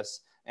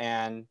Jesus.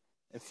 And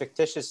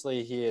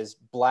fictitiously, he is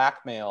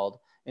blackmailed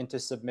into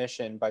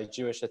submission by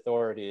Jewish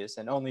authorities.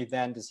 And only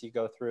then does he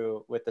go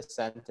through with the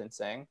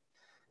sentencing.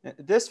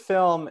 This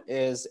film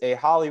is a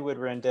Hollywood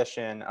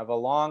rendition of a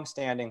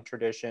long-standing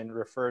tradition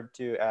referred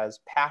to as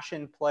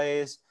passion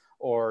plays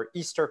or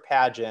Easter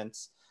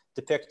pageants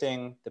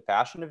depicting the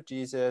passion of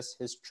Jesus,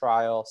 his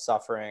trial,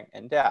 suffering,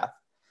 and death.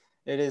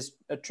 It is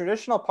a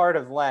traditional part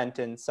of Lent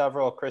in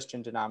several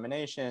Christian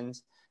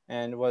denominations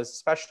and was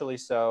especially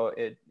so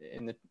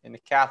in the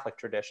Catholic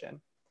tradition.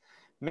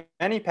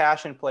 Many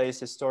passion plays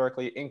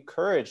historically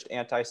encouraged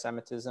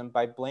anti-Semitism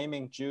by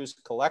blaming Jews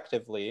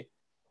collectively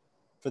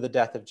for the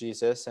death of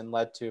Jesus and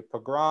led to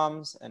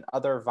pogroms and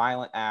other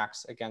violent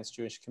acts against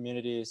Jewish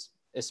communities,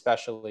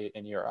 especially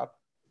in Europe.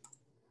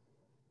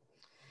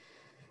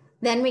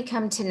 Then we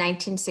come to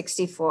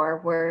 1964,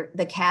 where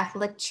the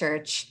Catholic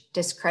Church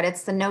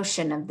discredits the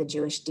notion of the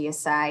Jewish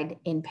deicide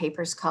in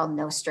papers called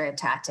Nostra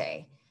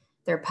Aetate.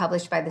 They're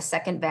published by the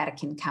Second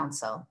Vatican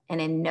Council.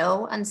 And in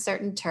no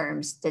uncertain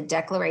terms, the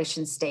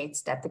declaration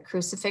states that the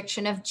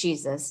crucifixion of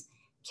Jesus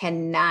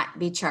cannot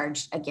be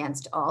charged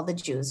against all the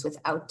Jews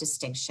without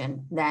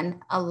distinction,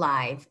 then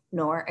alive,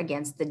 nor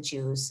against the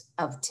Jews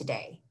of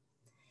today.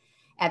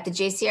 At the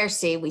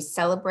JCRC, we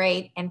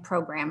celebrate and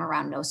program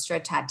around Nostra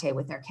Aetate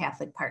with our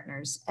Catholic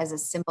partners as a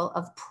symbol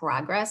of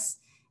progress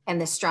and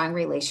the strong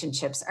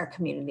relationships our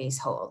communities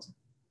hold.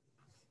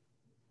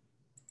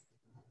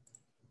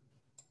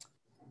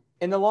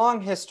 In the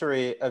long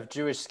history of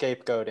Jewish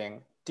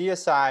scapegoating,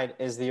 deicide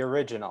is the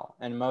original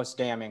and most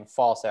damning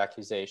false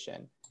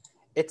accusation.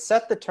 It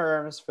set the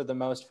terms for the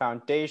most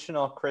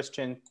foundational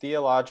Christian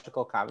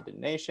theological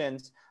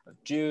condemnations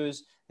of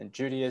Jews and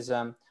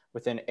Judaism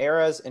within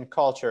eras and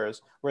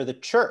cultures where the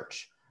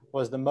church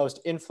was the most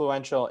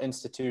influential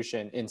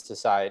institution in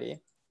society.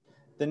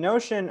 The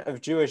notion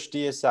of Jewish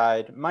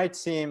deicide might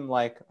seem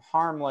like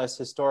harmless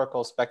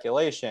historical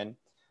speculation,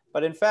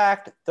 but in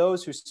fact,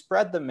 those who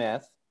spread the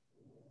myth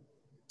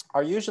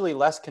are usually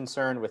less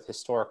concerned with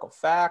historical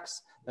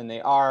facts than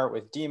they are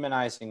with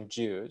demonizing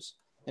Jews.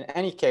 In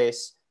any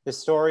case,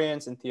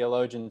 historians and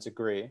theologians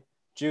agree,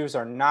 Jews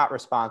are not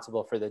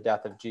responsible for the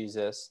death of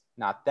Jesus,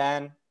 not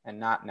then and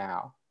not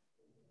now.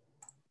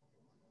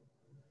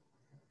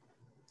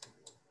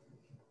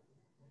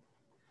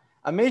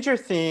 A major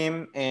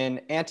theme in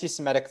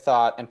anti-Semitic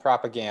thought and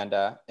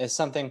propaganda is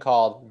something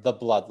called the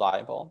blood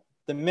libel,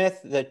 the myth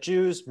that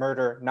Jews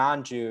murder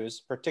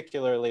non-Jews,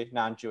 particularly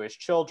non-Jewish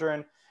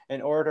children,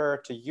 in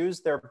order to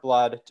use their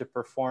blood to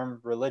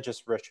perform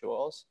religious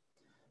rituals.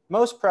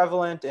 Most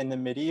prevalent in the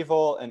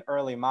medieval and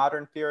early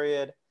modern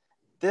period,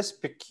 this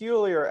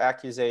peculiar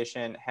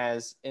accusation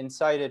has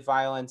incited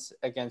violence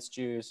against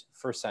Jews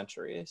for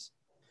centuries.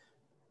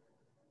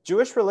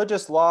 Jewish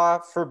religious law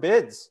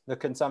forbids the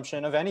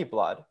consumption of any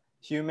blood,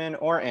 human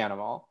or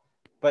animal,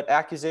 but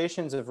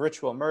accusations of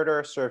ritual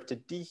murder serve to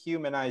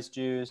dehumanize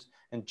Jews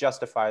and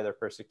justify their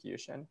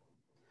persecution.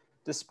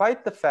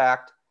 Despite the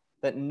fact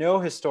that no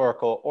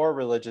historical or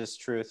religious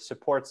truth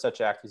supports such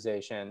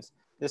accusations,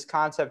 this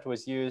concept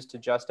was used to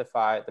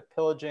justify the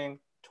pillaging,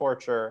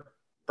 torture,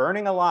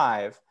 burning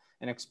alive,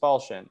 and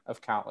expulsion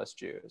of countless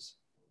Jews.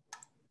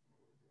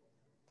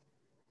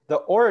 The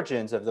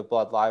origins of the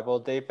blood libel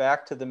date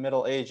back to the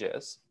Middle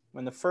Ages,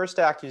 when the first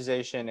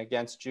accusation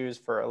against Jews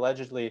for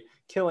allegedly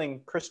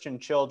killing Christian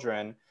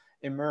children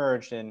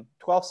emerged in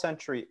 12th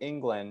century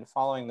England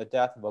following the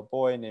death of a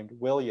boy named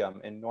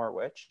William in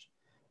Norwich.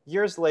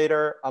 Years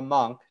later, a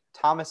monk,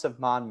 Thomas of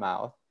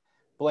Monmouth,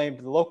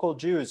 blamed local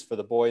Jews for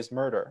the boy's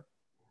murder,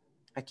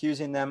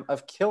 accusing them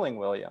of killing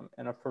William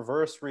in a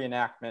perverse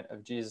reenactment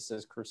of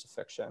Jesus'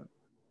 crucifixion.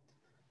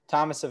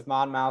 Thomas of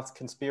Monmouth's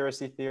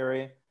conspiracy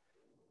theory,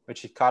 which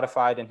he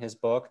codified in his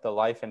book, The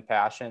Life and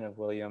Passion of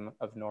William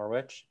of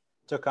Norwich,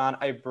 took on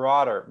a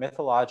broader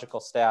mythological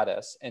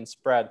status and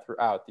spread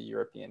throughout the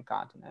European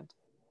continent.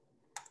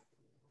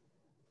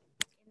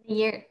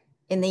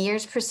 In the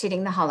years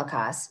preceding the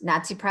Holocaust,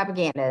 Nazi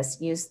propagandists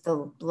used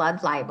the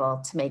blood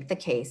libel to make the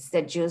case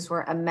that Jews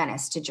were a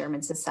menace to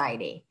German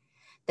society.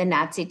 The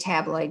Nazi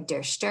tabloid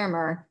Der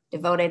Stürmer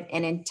devoted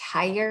an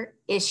entire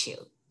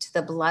issue to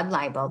the blood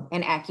libel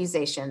and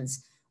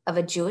accusations of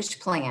a Jewish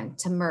plan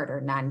to murder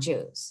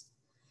non-Jews.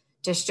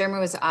 Der Stürmer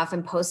was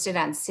often posted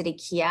on city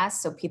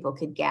kiosks so people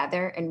could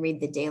gather and read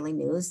the daily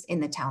news in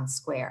the town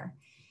square.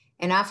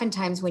 And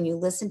oftentimes when you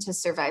listen to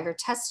survivor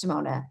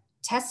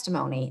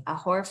testimony, a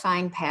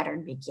horrifying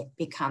pattern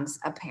becomes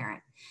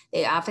apparent.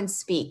 They often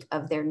speak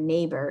of their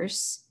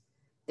neighbors,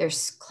 their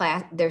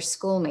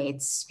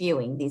schoolmates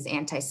spewing these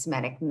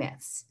anti-Semitic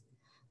myths.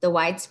 The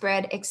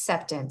widespread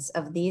acceptance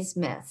of these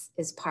myths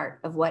is part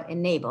of what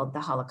enabled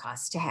the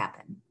Holocaust to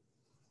happen.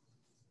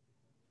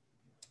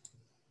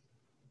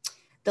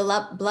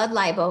 The blood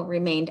libel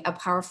remained a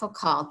powerful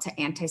call to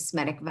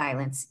anti-Semitic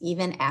violence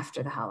even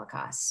after the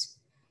Holocaust.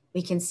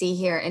 We can see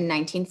here in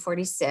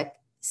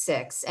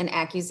 1946, an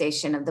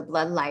accusation of the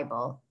blood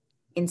libel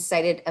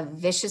incited a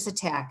vicious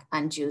attack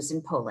on Jews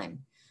in Poland,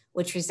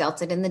 which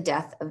resulted in the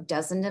death of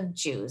dozens of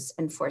Jews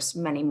and forced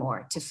many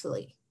more to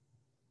flee.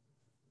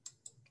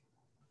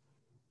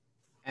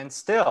 And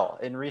still,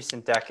 in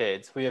recent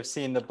decades, we have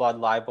seen the blood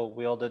libel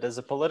wielded as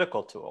a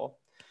political tool.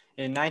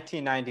 In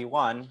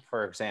 1991,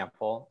 for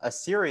example, a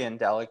Syrian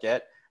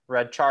delegate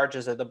read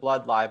charges of the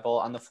blood libel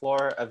on the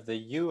floor of the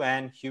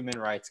UN Human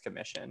Rights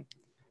Commission.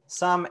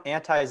 Some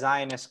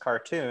anti-Zionist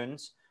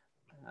cartoons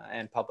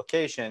and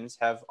publications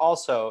have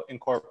also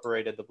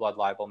incorporated the blood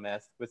libel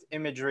myth with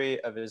imagery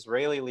of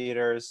Israeli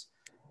leaders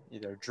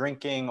either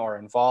drinking or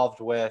involved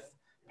with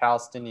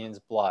Palestinians'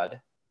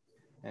 blood,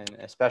 and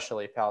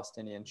especially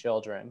Palestinian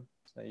children.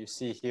 So you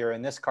see here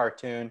in this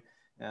cartoon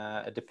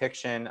a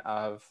depiction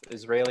of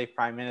Israeli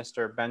Prime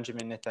Minister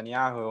Benjamin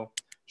Netanyahu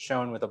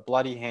shown with a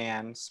bloody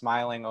hand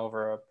smiling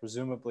over a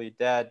presumably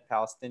dead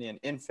Palestinian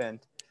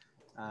infant,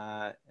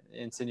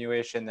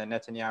 insinuation that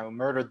Netanyahu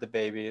murdered the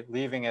baby,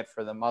 leaving it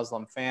for the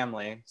Muslim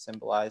family,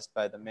 symbolized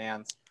by the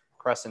man's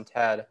crescent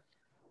head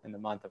in the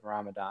month of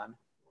Ramadan.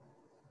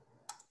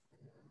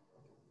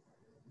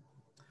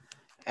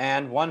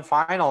 And one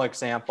final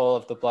example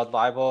of the blood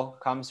libel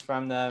comes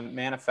from the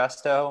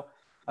manifesto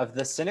of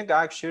the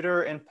synagogue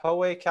shooter in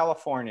Poway,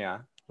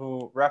 California,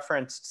 who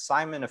referenced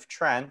Simon of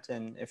Trent,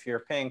 and if you're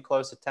paying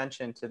close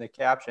attention to the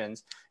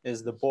captions,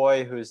 is the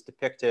boy who's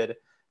depicted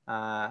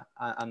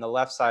on the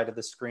left side of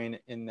the screen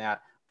in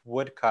that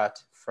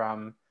woodcut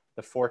from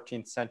the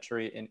 14th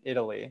century in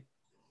Italy.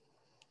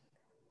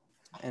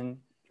 And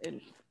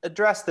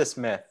address this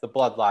myth, the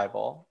blood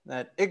libel,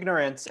 that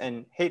ignorance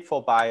and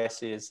hateful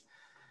biases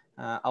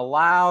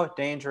allow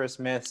dangerous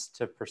myths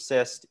to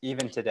persist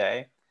even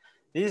today.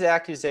 These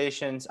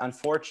accusations,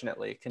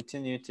 unfortunately,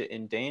 continue to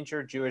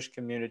endanger Jewish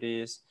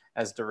communities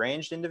as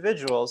deranged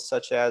individuals,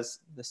 such as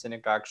the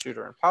synagogue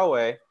shooter in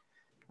Poway,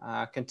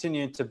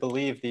 continue to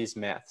believe these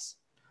myths.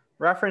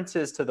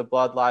 References to the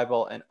blood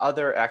libel and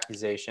other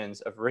accusations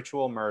of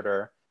ritual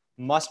murder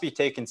must be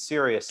taken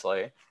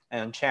seriously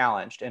and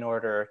challenged in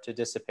order to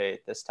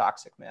dissipate this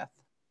toxic myth.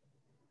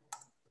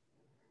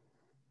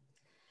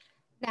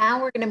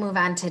 Now we're going to move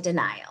on to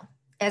denial.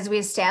 As we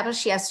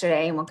established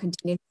yesterday and will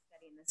continue to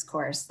study in this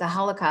course, the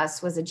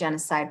Holocaust was a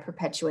genocide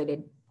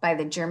perpetuated by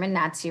the German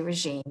Nazi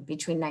regime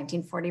between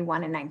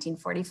 1941 and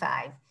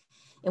 1945,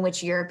 in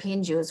which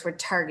European Jews were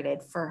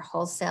targeted for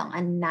wholesale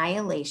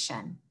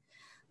annihilation,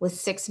 with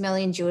 6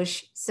 million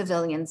Jewish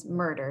civilians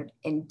murdered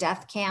in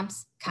death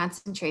camps,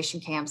 concentration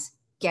camps,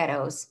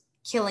 ghettos,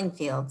 killing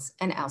fields,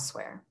 and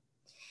elsewhere.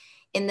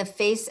 In the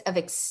face of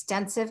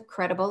extensive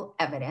credible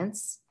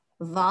evidence,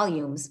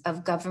 volumes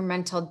of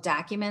governmental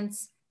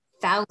documents,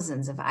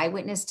 thousands of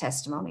eyewitness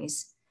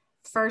testimonies,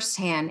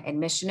 firsthand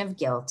admission of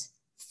guilt,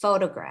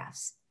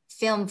 photographs,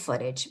 film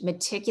footage,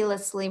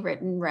 meticulously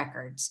written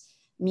records,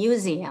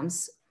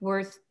 museums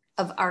worth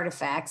of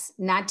artifacts,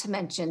 not to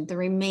mention the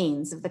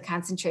remains of the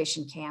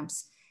concentration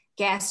camps,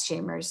 gas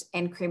chambers,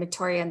 and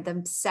crematoria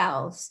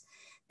themselves,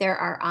 there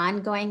are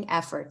ongoing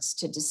efforts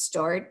to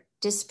distort,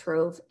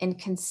 disprove, and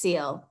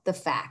conceal the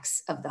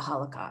facts of the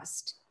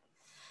Holocaust.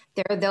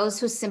 There are those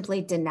who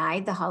simply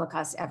denied the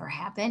Holocaust ever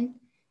happened,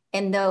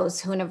 and those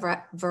who in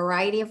a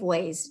variety of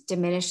ways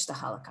diminish the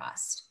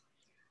Holocaust.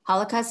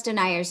 Holocaust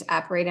deniers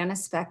operate on a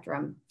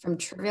spectrum from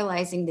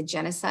trivializing the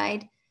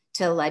genocide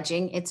to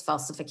alleging its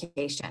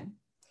falsification.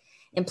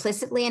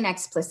 Implicitly and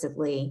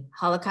explicitly,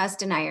 Holocaust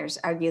deniers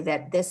argue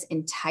that this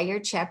entire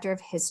chapter of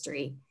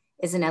history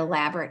is an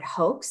elaborate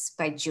hoax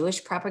by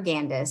Jewish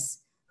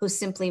propagandists who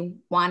simply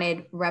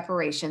wanted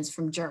reparations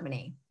from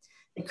Germany,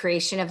 the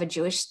creation of a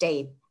Jewish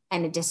state,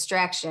 and a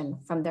distraction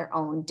from their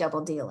own double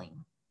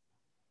dealing.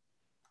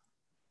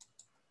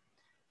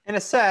 In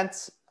a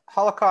sense,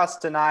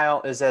 Holocaust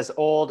denial is as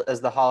old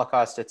as the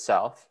Holocaust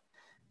itself.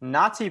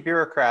 Nazi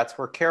bureaucrats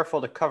were careful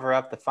to cover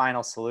up the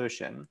final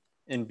solution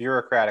in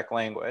bureaucratic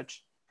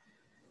language.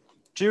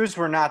 Jews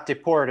were not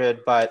deported,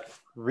 but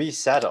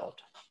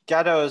resettled.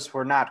 Ghettos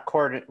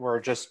were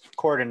just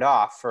cordoned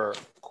off for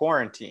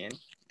quarantine,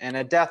 and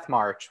a death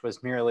march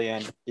was merely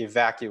an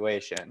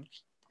evacuation.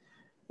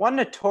 One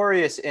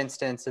notorious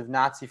instance of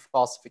Nazi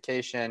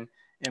falsification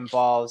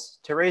involves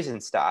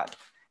Theresienstadt,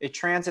 a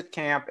transit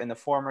camp in the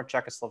former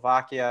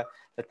Czechoslovakia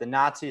that the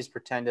Nazis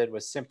pretended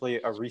was simply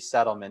a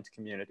resettlement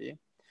community.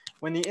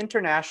 When the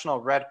International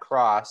Red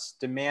Cross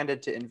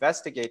demanded to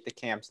investigate the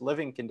camp's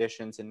living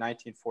conditions in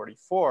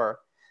 1944,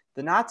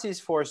 the Nazis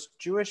forced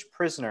Jewish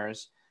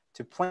prisoners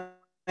to plant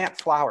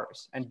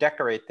flowers and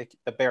decorate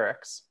the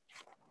barracks.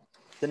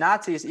 The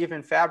Nazis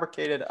even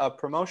fabricated a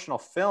promotional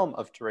film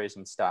of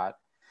Theresienstadt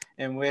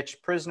in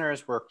which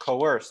prisoners were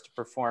coerced to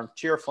perform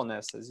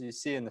cheerfulness, as you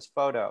see in this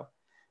photo,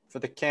 for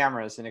the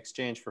cameras in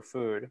exchange for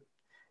food.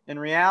 In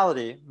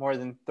reality, more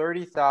than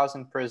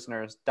 30,000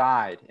 prisoners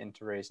died in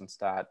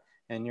Theresienstadt,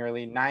 and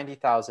nearly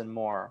 90,000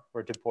 more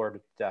were deported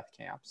to death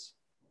camps.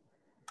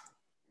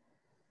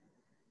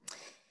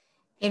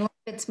 In one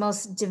of its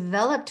most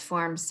developed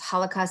forms,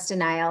 Holocaust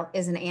denial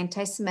is an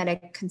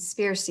anti-Semitic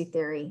conspiracy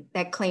theory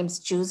that claims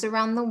Jews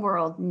around the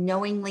world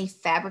knowingly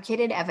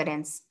fabricated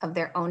evidence of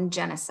their own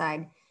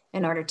genocide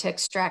in order to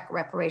extract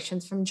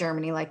reparations from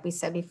Germany, like we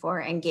said before,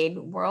 and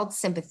gain world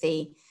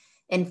sympathy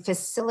and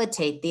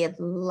facilitate the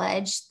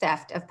alleged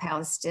theft of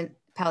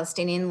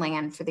Palestinian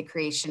land for the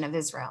creation of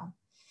Israel.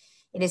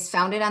 It is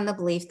founded on the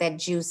belief that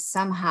Jews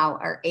somehow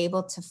are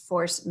able to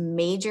force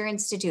major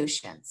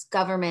institutions,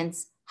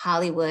 governments,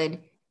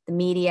 Hollywood, the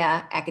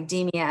media,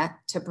 academia,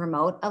 to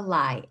promote a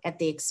lie at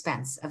the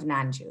expense of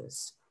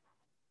non-Jews.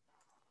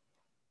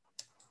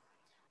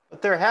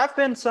 But there have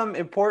been some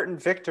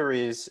important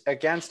victories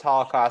against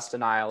Holocaust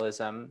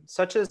denialism,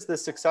 such as the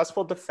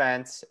successful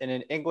defense in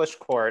an English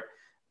court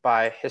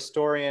by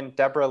historian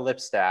Deborah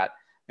Lipstadt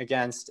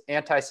against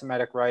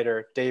anti-Semitic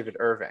writer David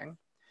Irving.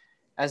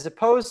 As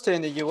opposed to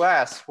in the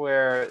US,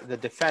 where the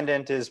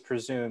defendant is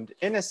presumed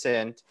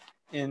innocent,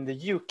 in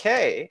the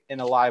UK, in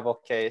a libel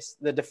case,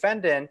 the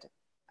defendant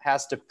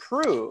has to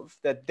prove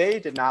that they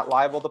did not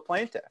libel the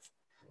plaintiff,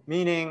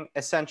 meaning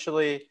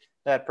essentially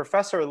that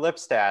Professor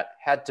Lipstadt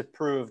had to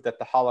prove that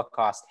the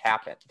Holocaust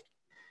happened.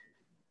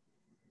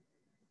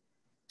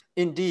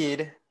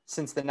 Indeed,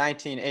 since the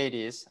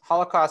 1980s,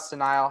 Holocaust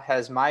denial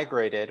has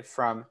migrated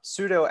from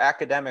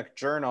pseudo-academic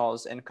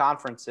journals and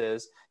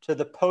conferences to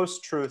the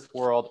post-truth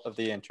world of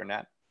the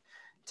internet.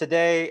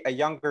 Today, a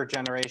younger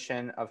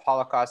generation of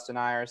Holocaust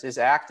deniers is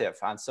active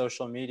on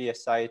social media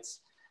sites,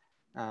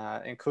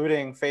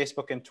 including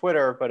Facebook and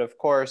Twitter, but of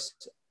course,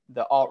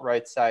 the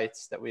alt-right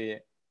sites that we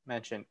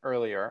mentioned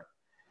earlier.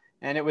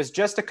 And it was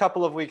just a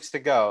couple of weeks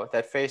ago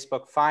that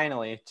Facebook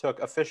finally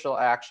took official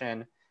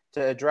action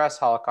to address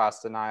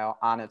Holocaust denial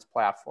on its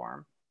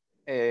platform,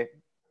 a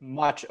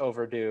much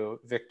overdue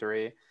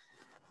victory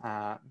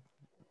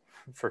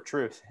for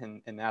truth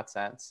in that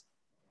sense.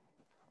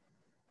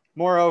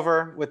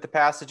 Moreover, with the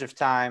passage of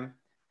time,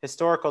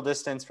 historical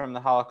distance from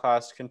the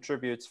Holocaust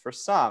contributes for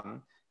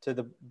some to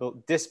the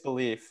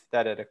disbelief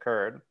that it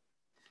occurred.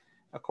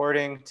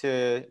 According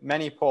to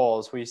many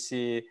polls, we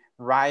see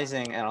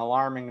rising and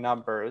alarming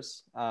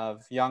numbers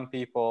of young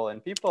people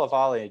and people of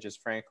all ages,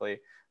 frankly,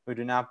 who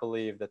do not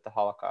believe that the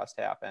Holocaust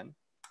happened.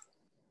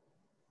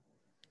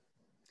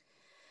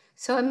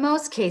 So in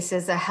most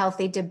cases, a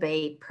healthy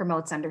debate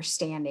promotes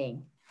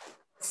understanding.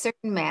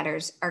 Certain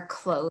matters are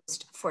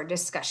closed for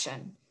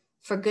discussion.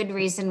 For good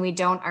reason, we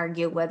don't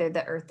argue whether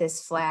the earth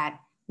is flat,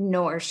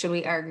 nor should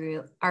we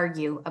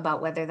argue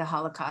about whether the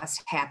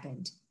Holocaust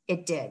happened.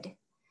 It did.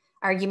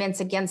 Arguments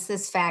against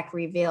this fact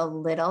reveal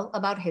little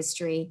about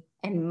history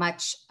and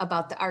much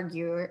about the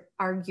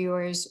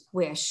arguer's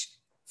wish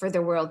for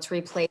the world to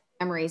replace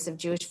memories of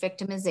Jewish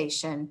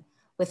victimization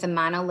with a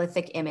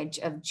monolithic image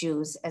of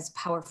Jews as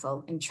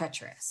powerful and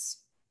treacherous.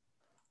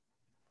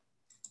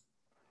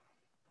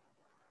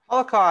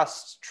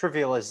 Holocaust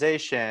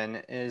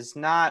trivialization is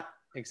not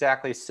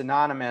exactly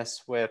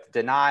synonymous with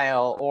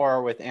denial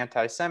or with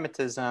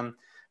anti-Semitism,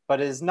 but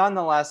is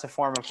nonetheless a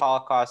form of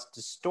Holocaust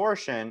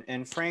distortion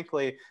and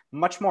frankly,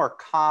 much more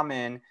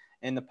common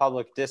in the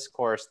public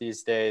discourse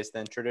these days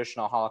than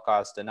traditional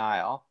Holocaust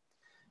denial.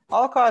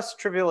 Holocaust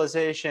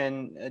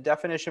trivialization, a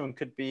definition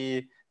could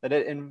be that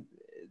in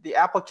the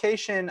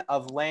application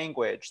of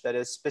language that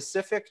is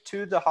specific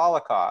to the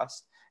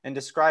Holocaust and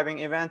describing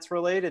events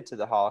related to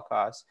the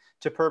Holocaust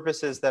to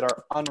purposes that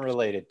are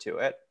unrelated to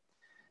it.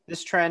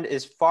 This trend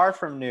is far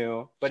from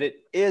new, but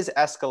it is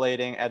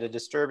escalating at a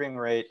disturbing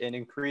rate in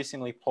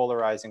increasingly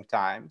polarizing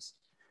times,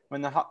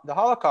 when the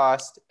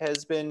Holocaust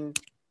has been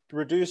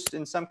reduced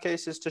in some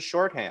cases to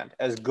shorthand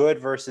as good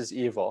versus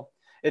evil.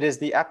 It is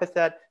the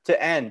epithet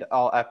to end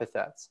all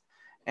epithets.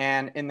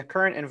 And in the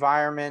current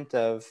environment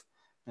of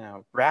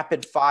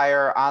rapid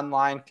fire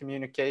online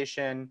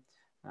communication,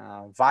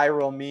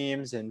 viral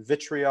memes and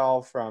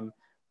vitriol from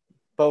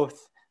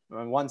both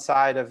one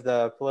side of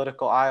the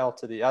political aisle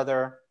to the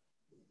other,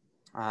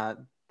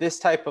 this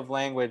type of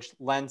language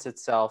lends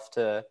itself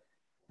to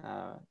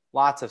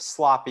lots of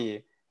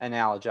sloppy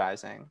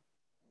analogizing.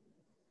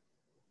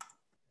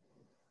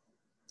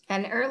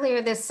 And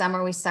earlier this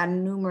summer, we saw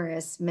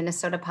numerous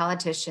Minnesota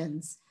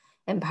politicians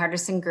and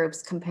partisan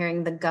groups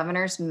comparing the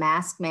governor's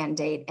mask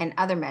mandate and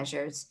other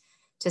measures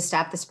to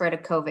stop the spread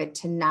of COVID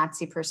to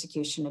Nazi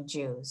persecution of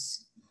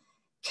Jews.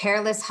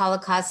 Careless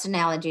Holocaust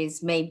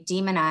analogies may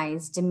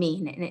demonize,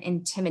 demean, and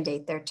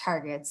intimidate their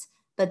targets,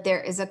 but there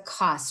is a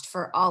cost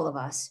for all of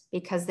us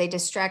because they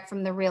distract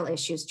from the real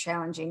issues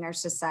challenging our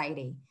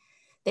society.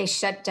 They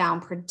shut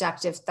down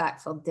productive,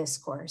 thoughtful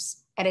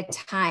discourse at a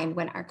time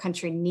when our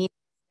country needs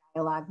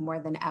dialogue more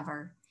than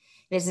ever.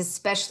 It is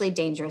especially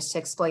dangerous to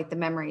exploit the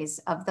memories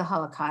of the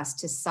Holocaust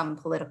to some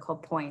political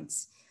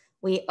points.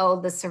 We owe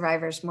the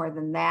survivors more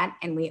than that,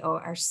 and we owe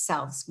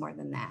ourselves more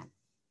than that.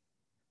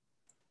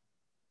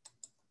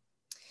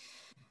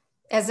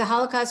 As the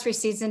Holocaust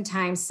recedes in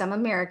time, some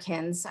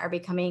Americans are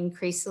becoming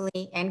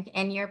increasingly,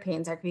 and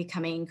Europeans are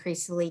becoming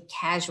increasingly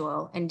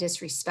casual and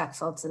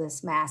disrespectful to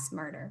this mass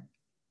murder.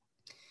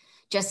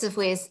 Just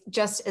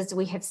as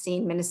we have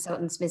seen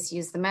Minnesotans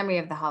misuse the memory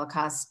of the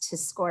Holocaust to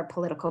score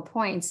political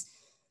points,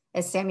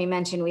 as Sami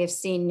mentioned, we have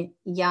seen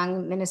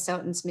young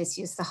Minnesotans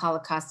misuse the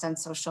Holocaust on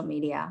social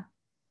media.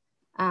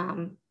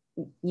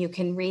 You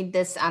can read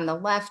this on the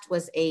left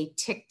was a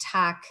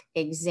TikTok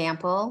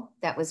example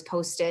that was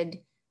posted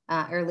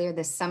earlier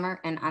this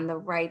summer, and on the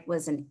right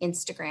was an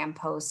Instagram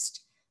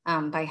post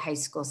by high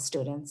school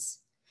students.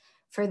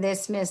 For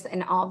this myth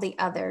and all the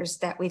others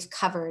that we've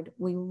covered,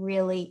 we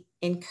really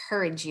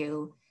encourage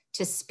you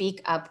to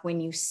speak up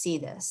when you see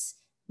this.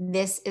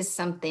 This is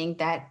something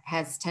that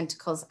has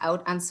tentacles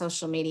out on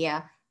social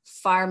media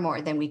far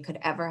more than we could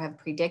ever have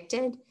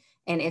predicted,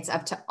 and it's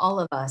up to all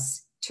of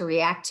us to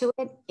react to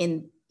it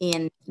in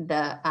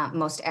the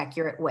most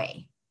accurate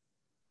way.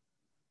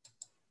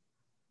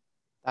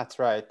 That's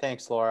right.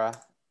 Thanks, Laura.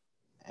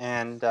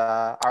 And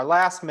our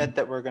last myth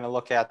that we're going to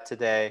look at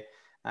today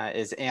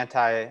is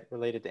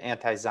related to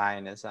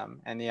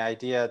anti-Zionism, and the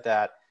idea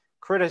that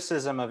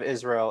criticism of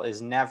Israel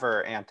is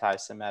never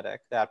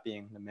anti-Semitic, that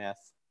being the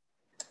myth.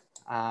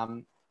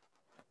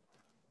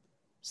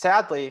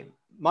 Sadly,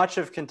 much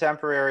of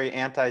contemporary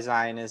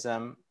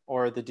anti-Zionism,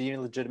 or the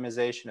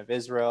delegitimization of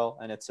Israel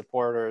and its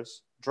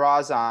supporters,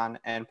 draws on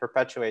and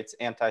perpetuates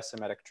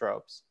anti-Semitic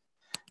tropes.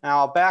 Now,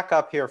 I'll back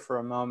up here for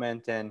a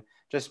moment and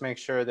just make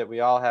sure that we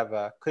all have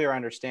a clear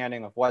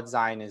understanding of what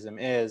Zionism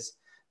is.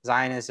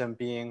 Zionism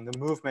being the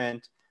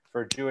movement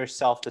for Jewish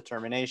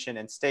self-determination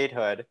and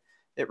statehood.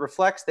 It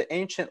reflects the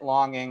ancient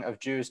longing of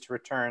Jews to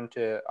return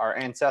to our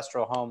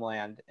ancestral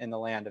homeland in the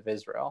land of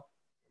Israel.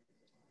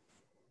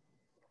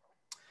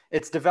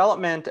 Its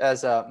development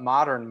as a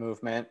modern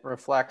movement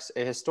reflects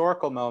a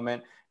historical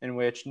moment in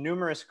which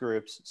numerous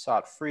groups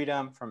sought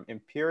freedom from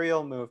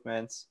imperial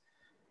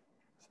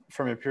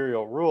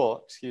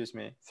rule,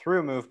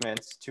 through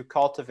movements to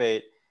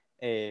cultivate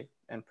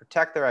and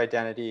protect their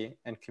identity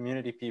and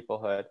community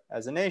peoplehood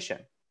as a nation.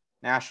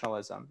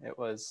 Nationalism, it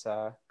was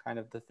kind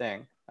of the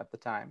thing at the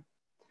time.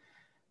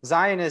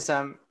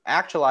 Zionism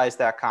actualized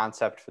that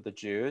concept for the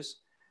Jews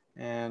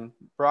and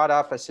brought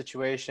up a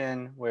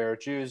situation where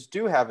Jews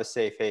do have a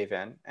safe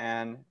haven.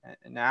 And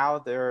now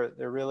there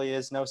really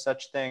is no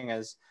such thing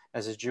as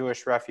a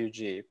Jewish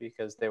refugee,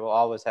 because they will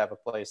always have a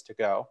place to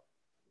go.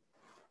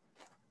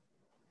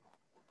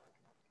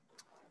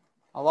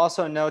 I'll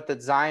also note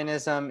that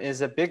Zionism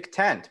is a big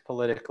tent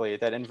politically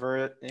that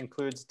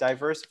includes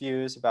diverse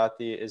views about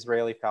the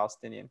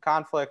Israeli-Palestinian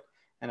conflict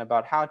and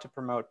about how to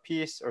promote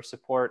peace or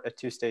support a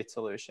two-state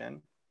solution.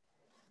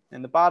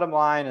 And the bottom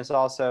line is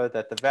also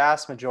that the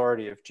vast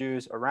majority of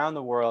Jews around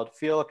the world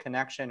feel a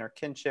connection or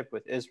kinship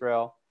with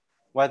Israel,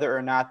 whether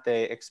or not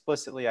they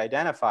explicitly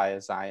identify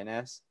as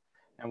Zionists,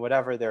 and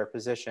whatever their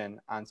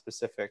position on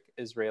specific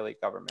Israeli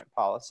government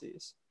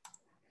policies.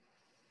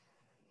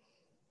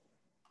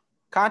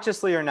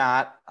 Consciously or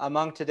not,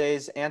 among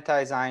today's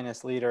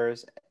anti-Zionist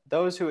leaders,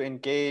 those who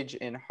engage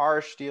in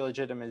harsh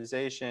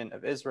delegitimization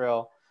of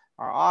Israel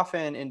are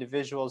often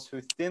individuals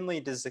who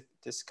thinly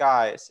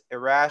disguise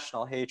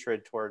irrational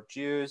hatred toward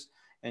Jews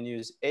and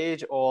use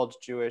age-old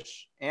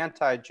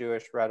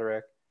anti-Jewish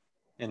rhetoric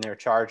in their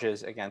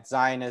charges against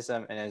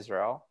Zionism and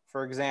Israel.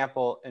 For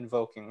example,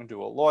 invoking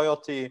dual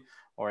loyalty,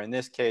 or in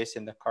this case,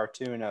 in the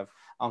cartoon of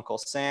Uncle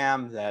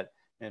Sam, that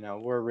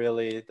we're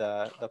really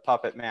the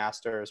puppet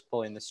masters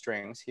pulling the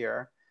strings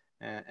here,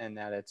 and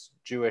that it's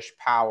Jewish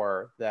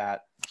power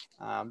that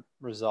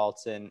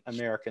results in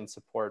American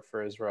support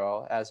for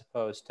Israel, as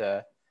opposed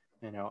to,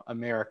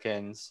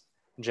 Americans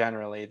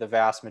generally, the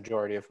vast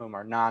majority of whom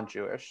are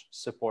non-Jewish,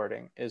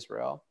 supporting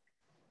Israel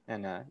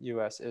and a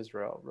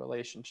U.S.-Israel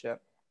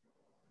relationship.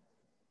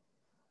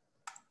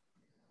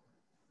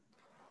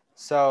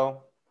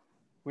 So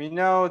we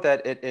know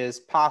that it is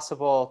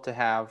possible to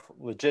have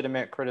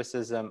legitimate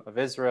criticism of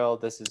Israel.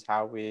 This is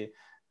how we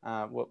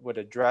would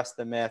address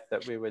the myth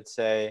that we would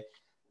say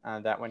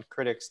that when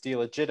critics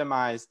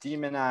delegitimize,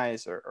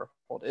 demonize, or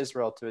hold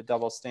Israel to a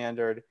double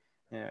standard,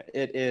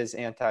 it is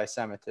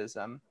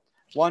anti-Semitism.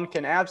 One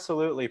can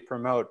absolutely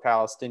promote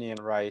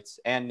Palestinian rights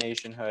and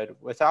nationhood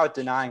without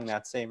denying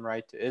that same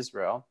right to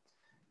Israel,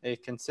 a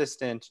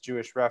consistent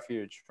Jewish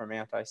refuge from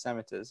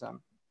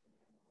anti-Semitism.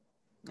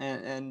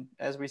 And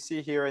as we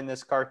see here in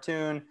this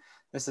cartoon,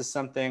 this is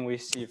something we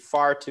see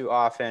far too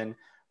often,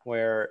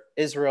 where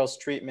Israel's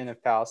treatment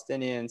of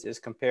Palestinians is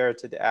compared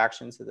to the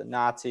actions of the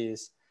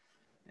Nazis.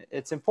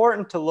 It's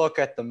important to look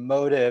at the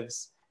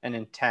motives and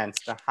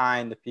intents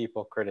behind the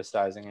people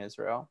criticizing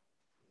Israel.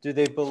 Do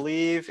they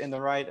believe in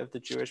the right of the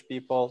Jewish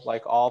people,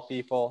 like all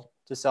people,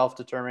 to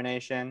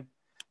self-determination?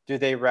 Do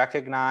they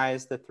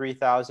recognize the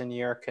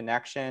 3,000-year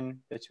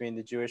connection between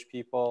the Jewish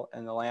people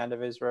and the land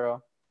of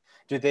Israel?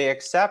 Do they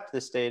accept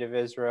the state of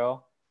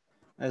Israel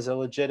as a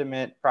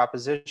legitimate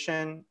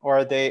proposition, or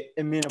are they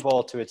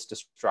amenable to its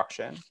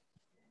destruction?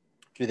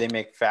 Do they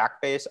make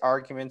fact-based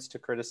arguments to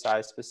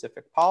criticize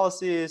specific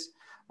policies,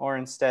 or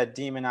instead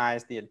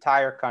demonize the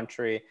entire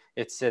country,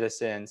 its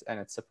citizens, and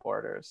its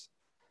supporters?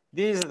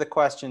 These are the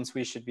questions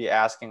we should be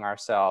asking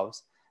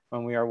ourselves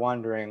when we are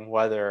wondering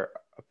whether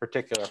a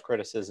particular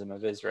criticism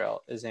of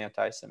Israel is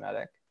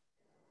anti-Semitic.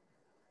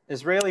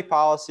 Israeli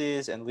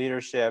policies and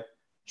leadership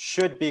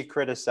should be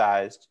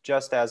criticized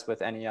just as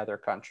with any other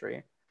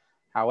country.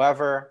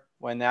 However,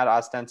 when that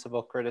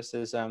ostensible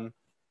criticism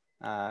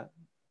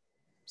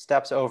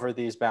steps over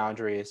these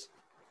boundaries,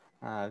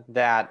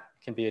 that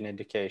can be an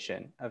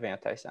indication of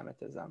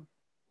anti-Semitism.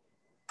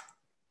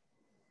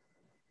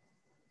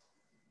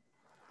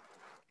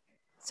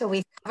 So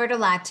we've covered a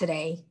lot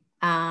today,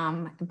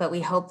 but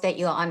we hope that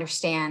you'll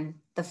understand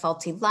the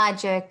faulty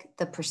logic,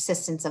 the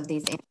persistence of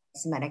these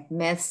anti-Semitic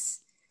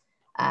myths.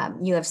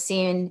 You have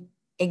seen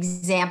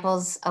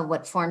examples of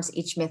what forms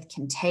each myth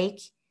can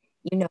take.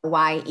 You know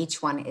why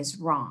each one is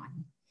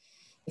wrong.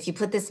 If you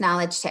put this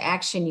knowledge to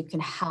action, you can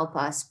help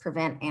us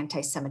prevent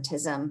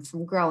anti-Semitism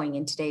from growing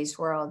in today's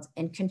world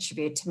and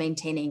contribute to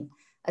maintaining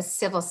a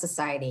civil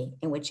society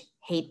in which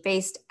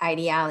hate-based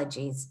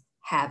ideologies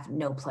have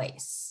no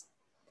place.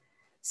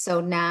 So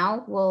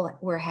now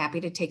we're happy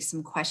to take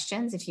some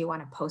questions. If you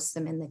want to post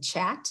them in the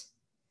chat,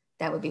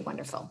 that would be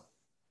wonderful.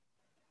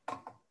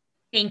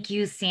 Thank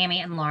you, Sami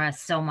and Laura,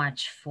 so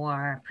much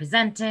for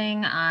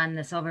presenting on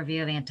this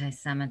overview of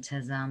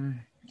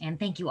anti-Semitism. And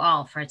thank you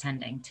all for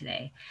attending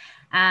today.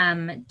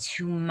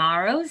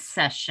 Tomorrow's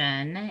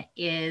session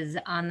is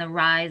on the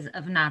rise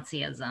of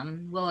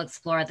Nazism. We'll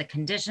explore the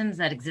conditions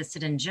that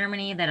existed in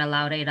Germany that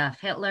allowed Adolf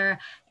Hitler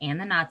and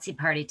the Nazi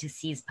Party to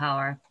seize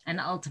power and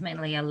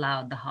ultimately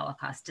allowed the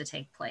Holocaust to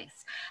take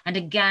place. And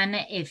again,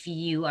 if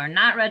you are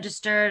not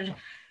registered,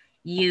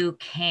 you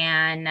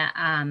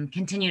can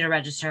continue to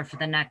register for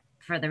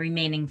the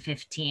remaining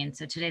 15.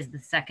 So today's the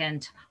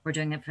second. We're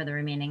doing it for the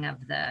remaining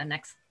of the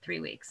next 3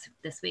 weeks,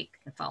 this week,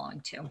 the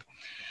following 2.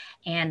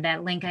 And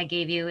that link I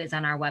gave you is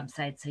on our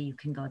website, so you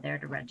can go there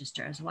to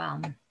register as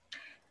well.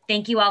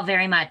 Thank you all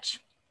very much.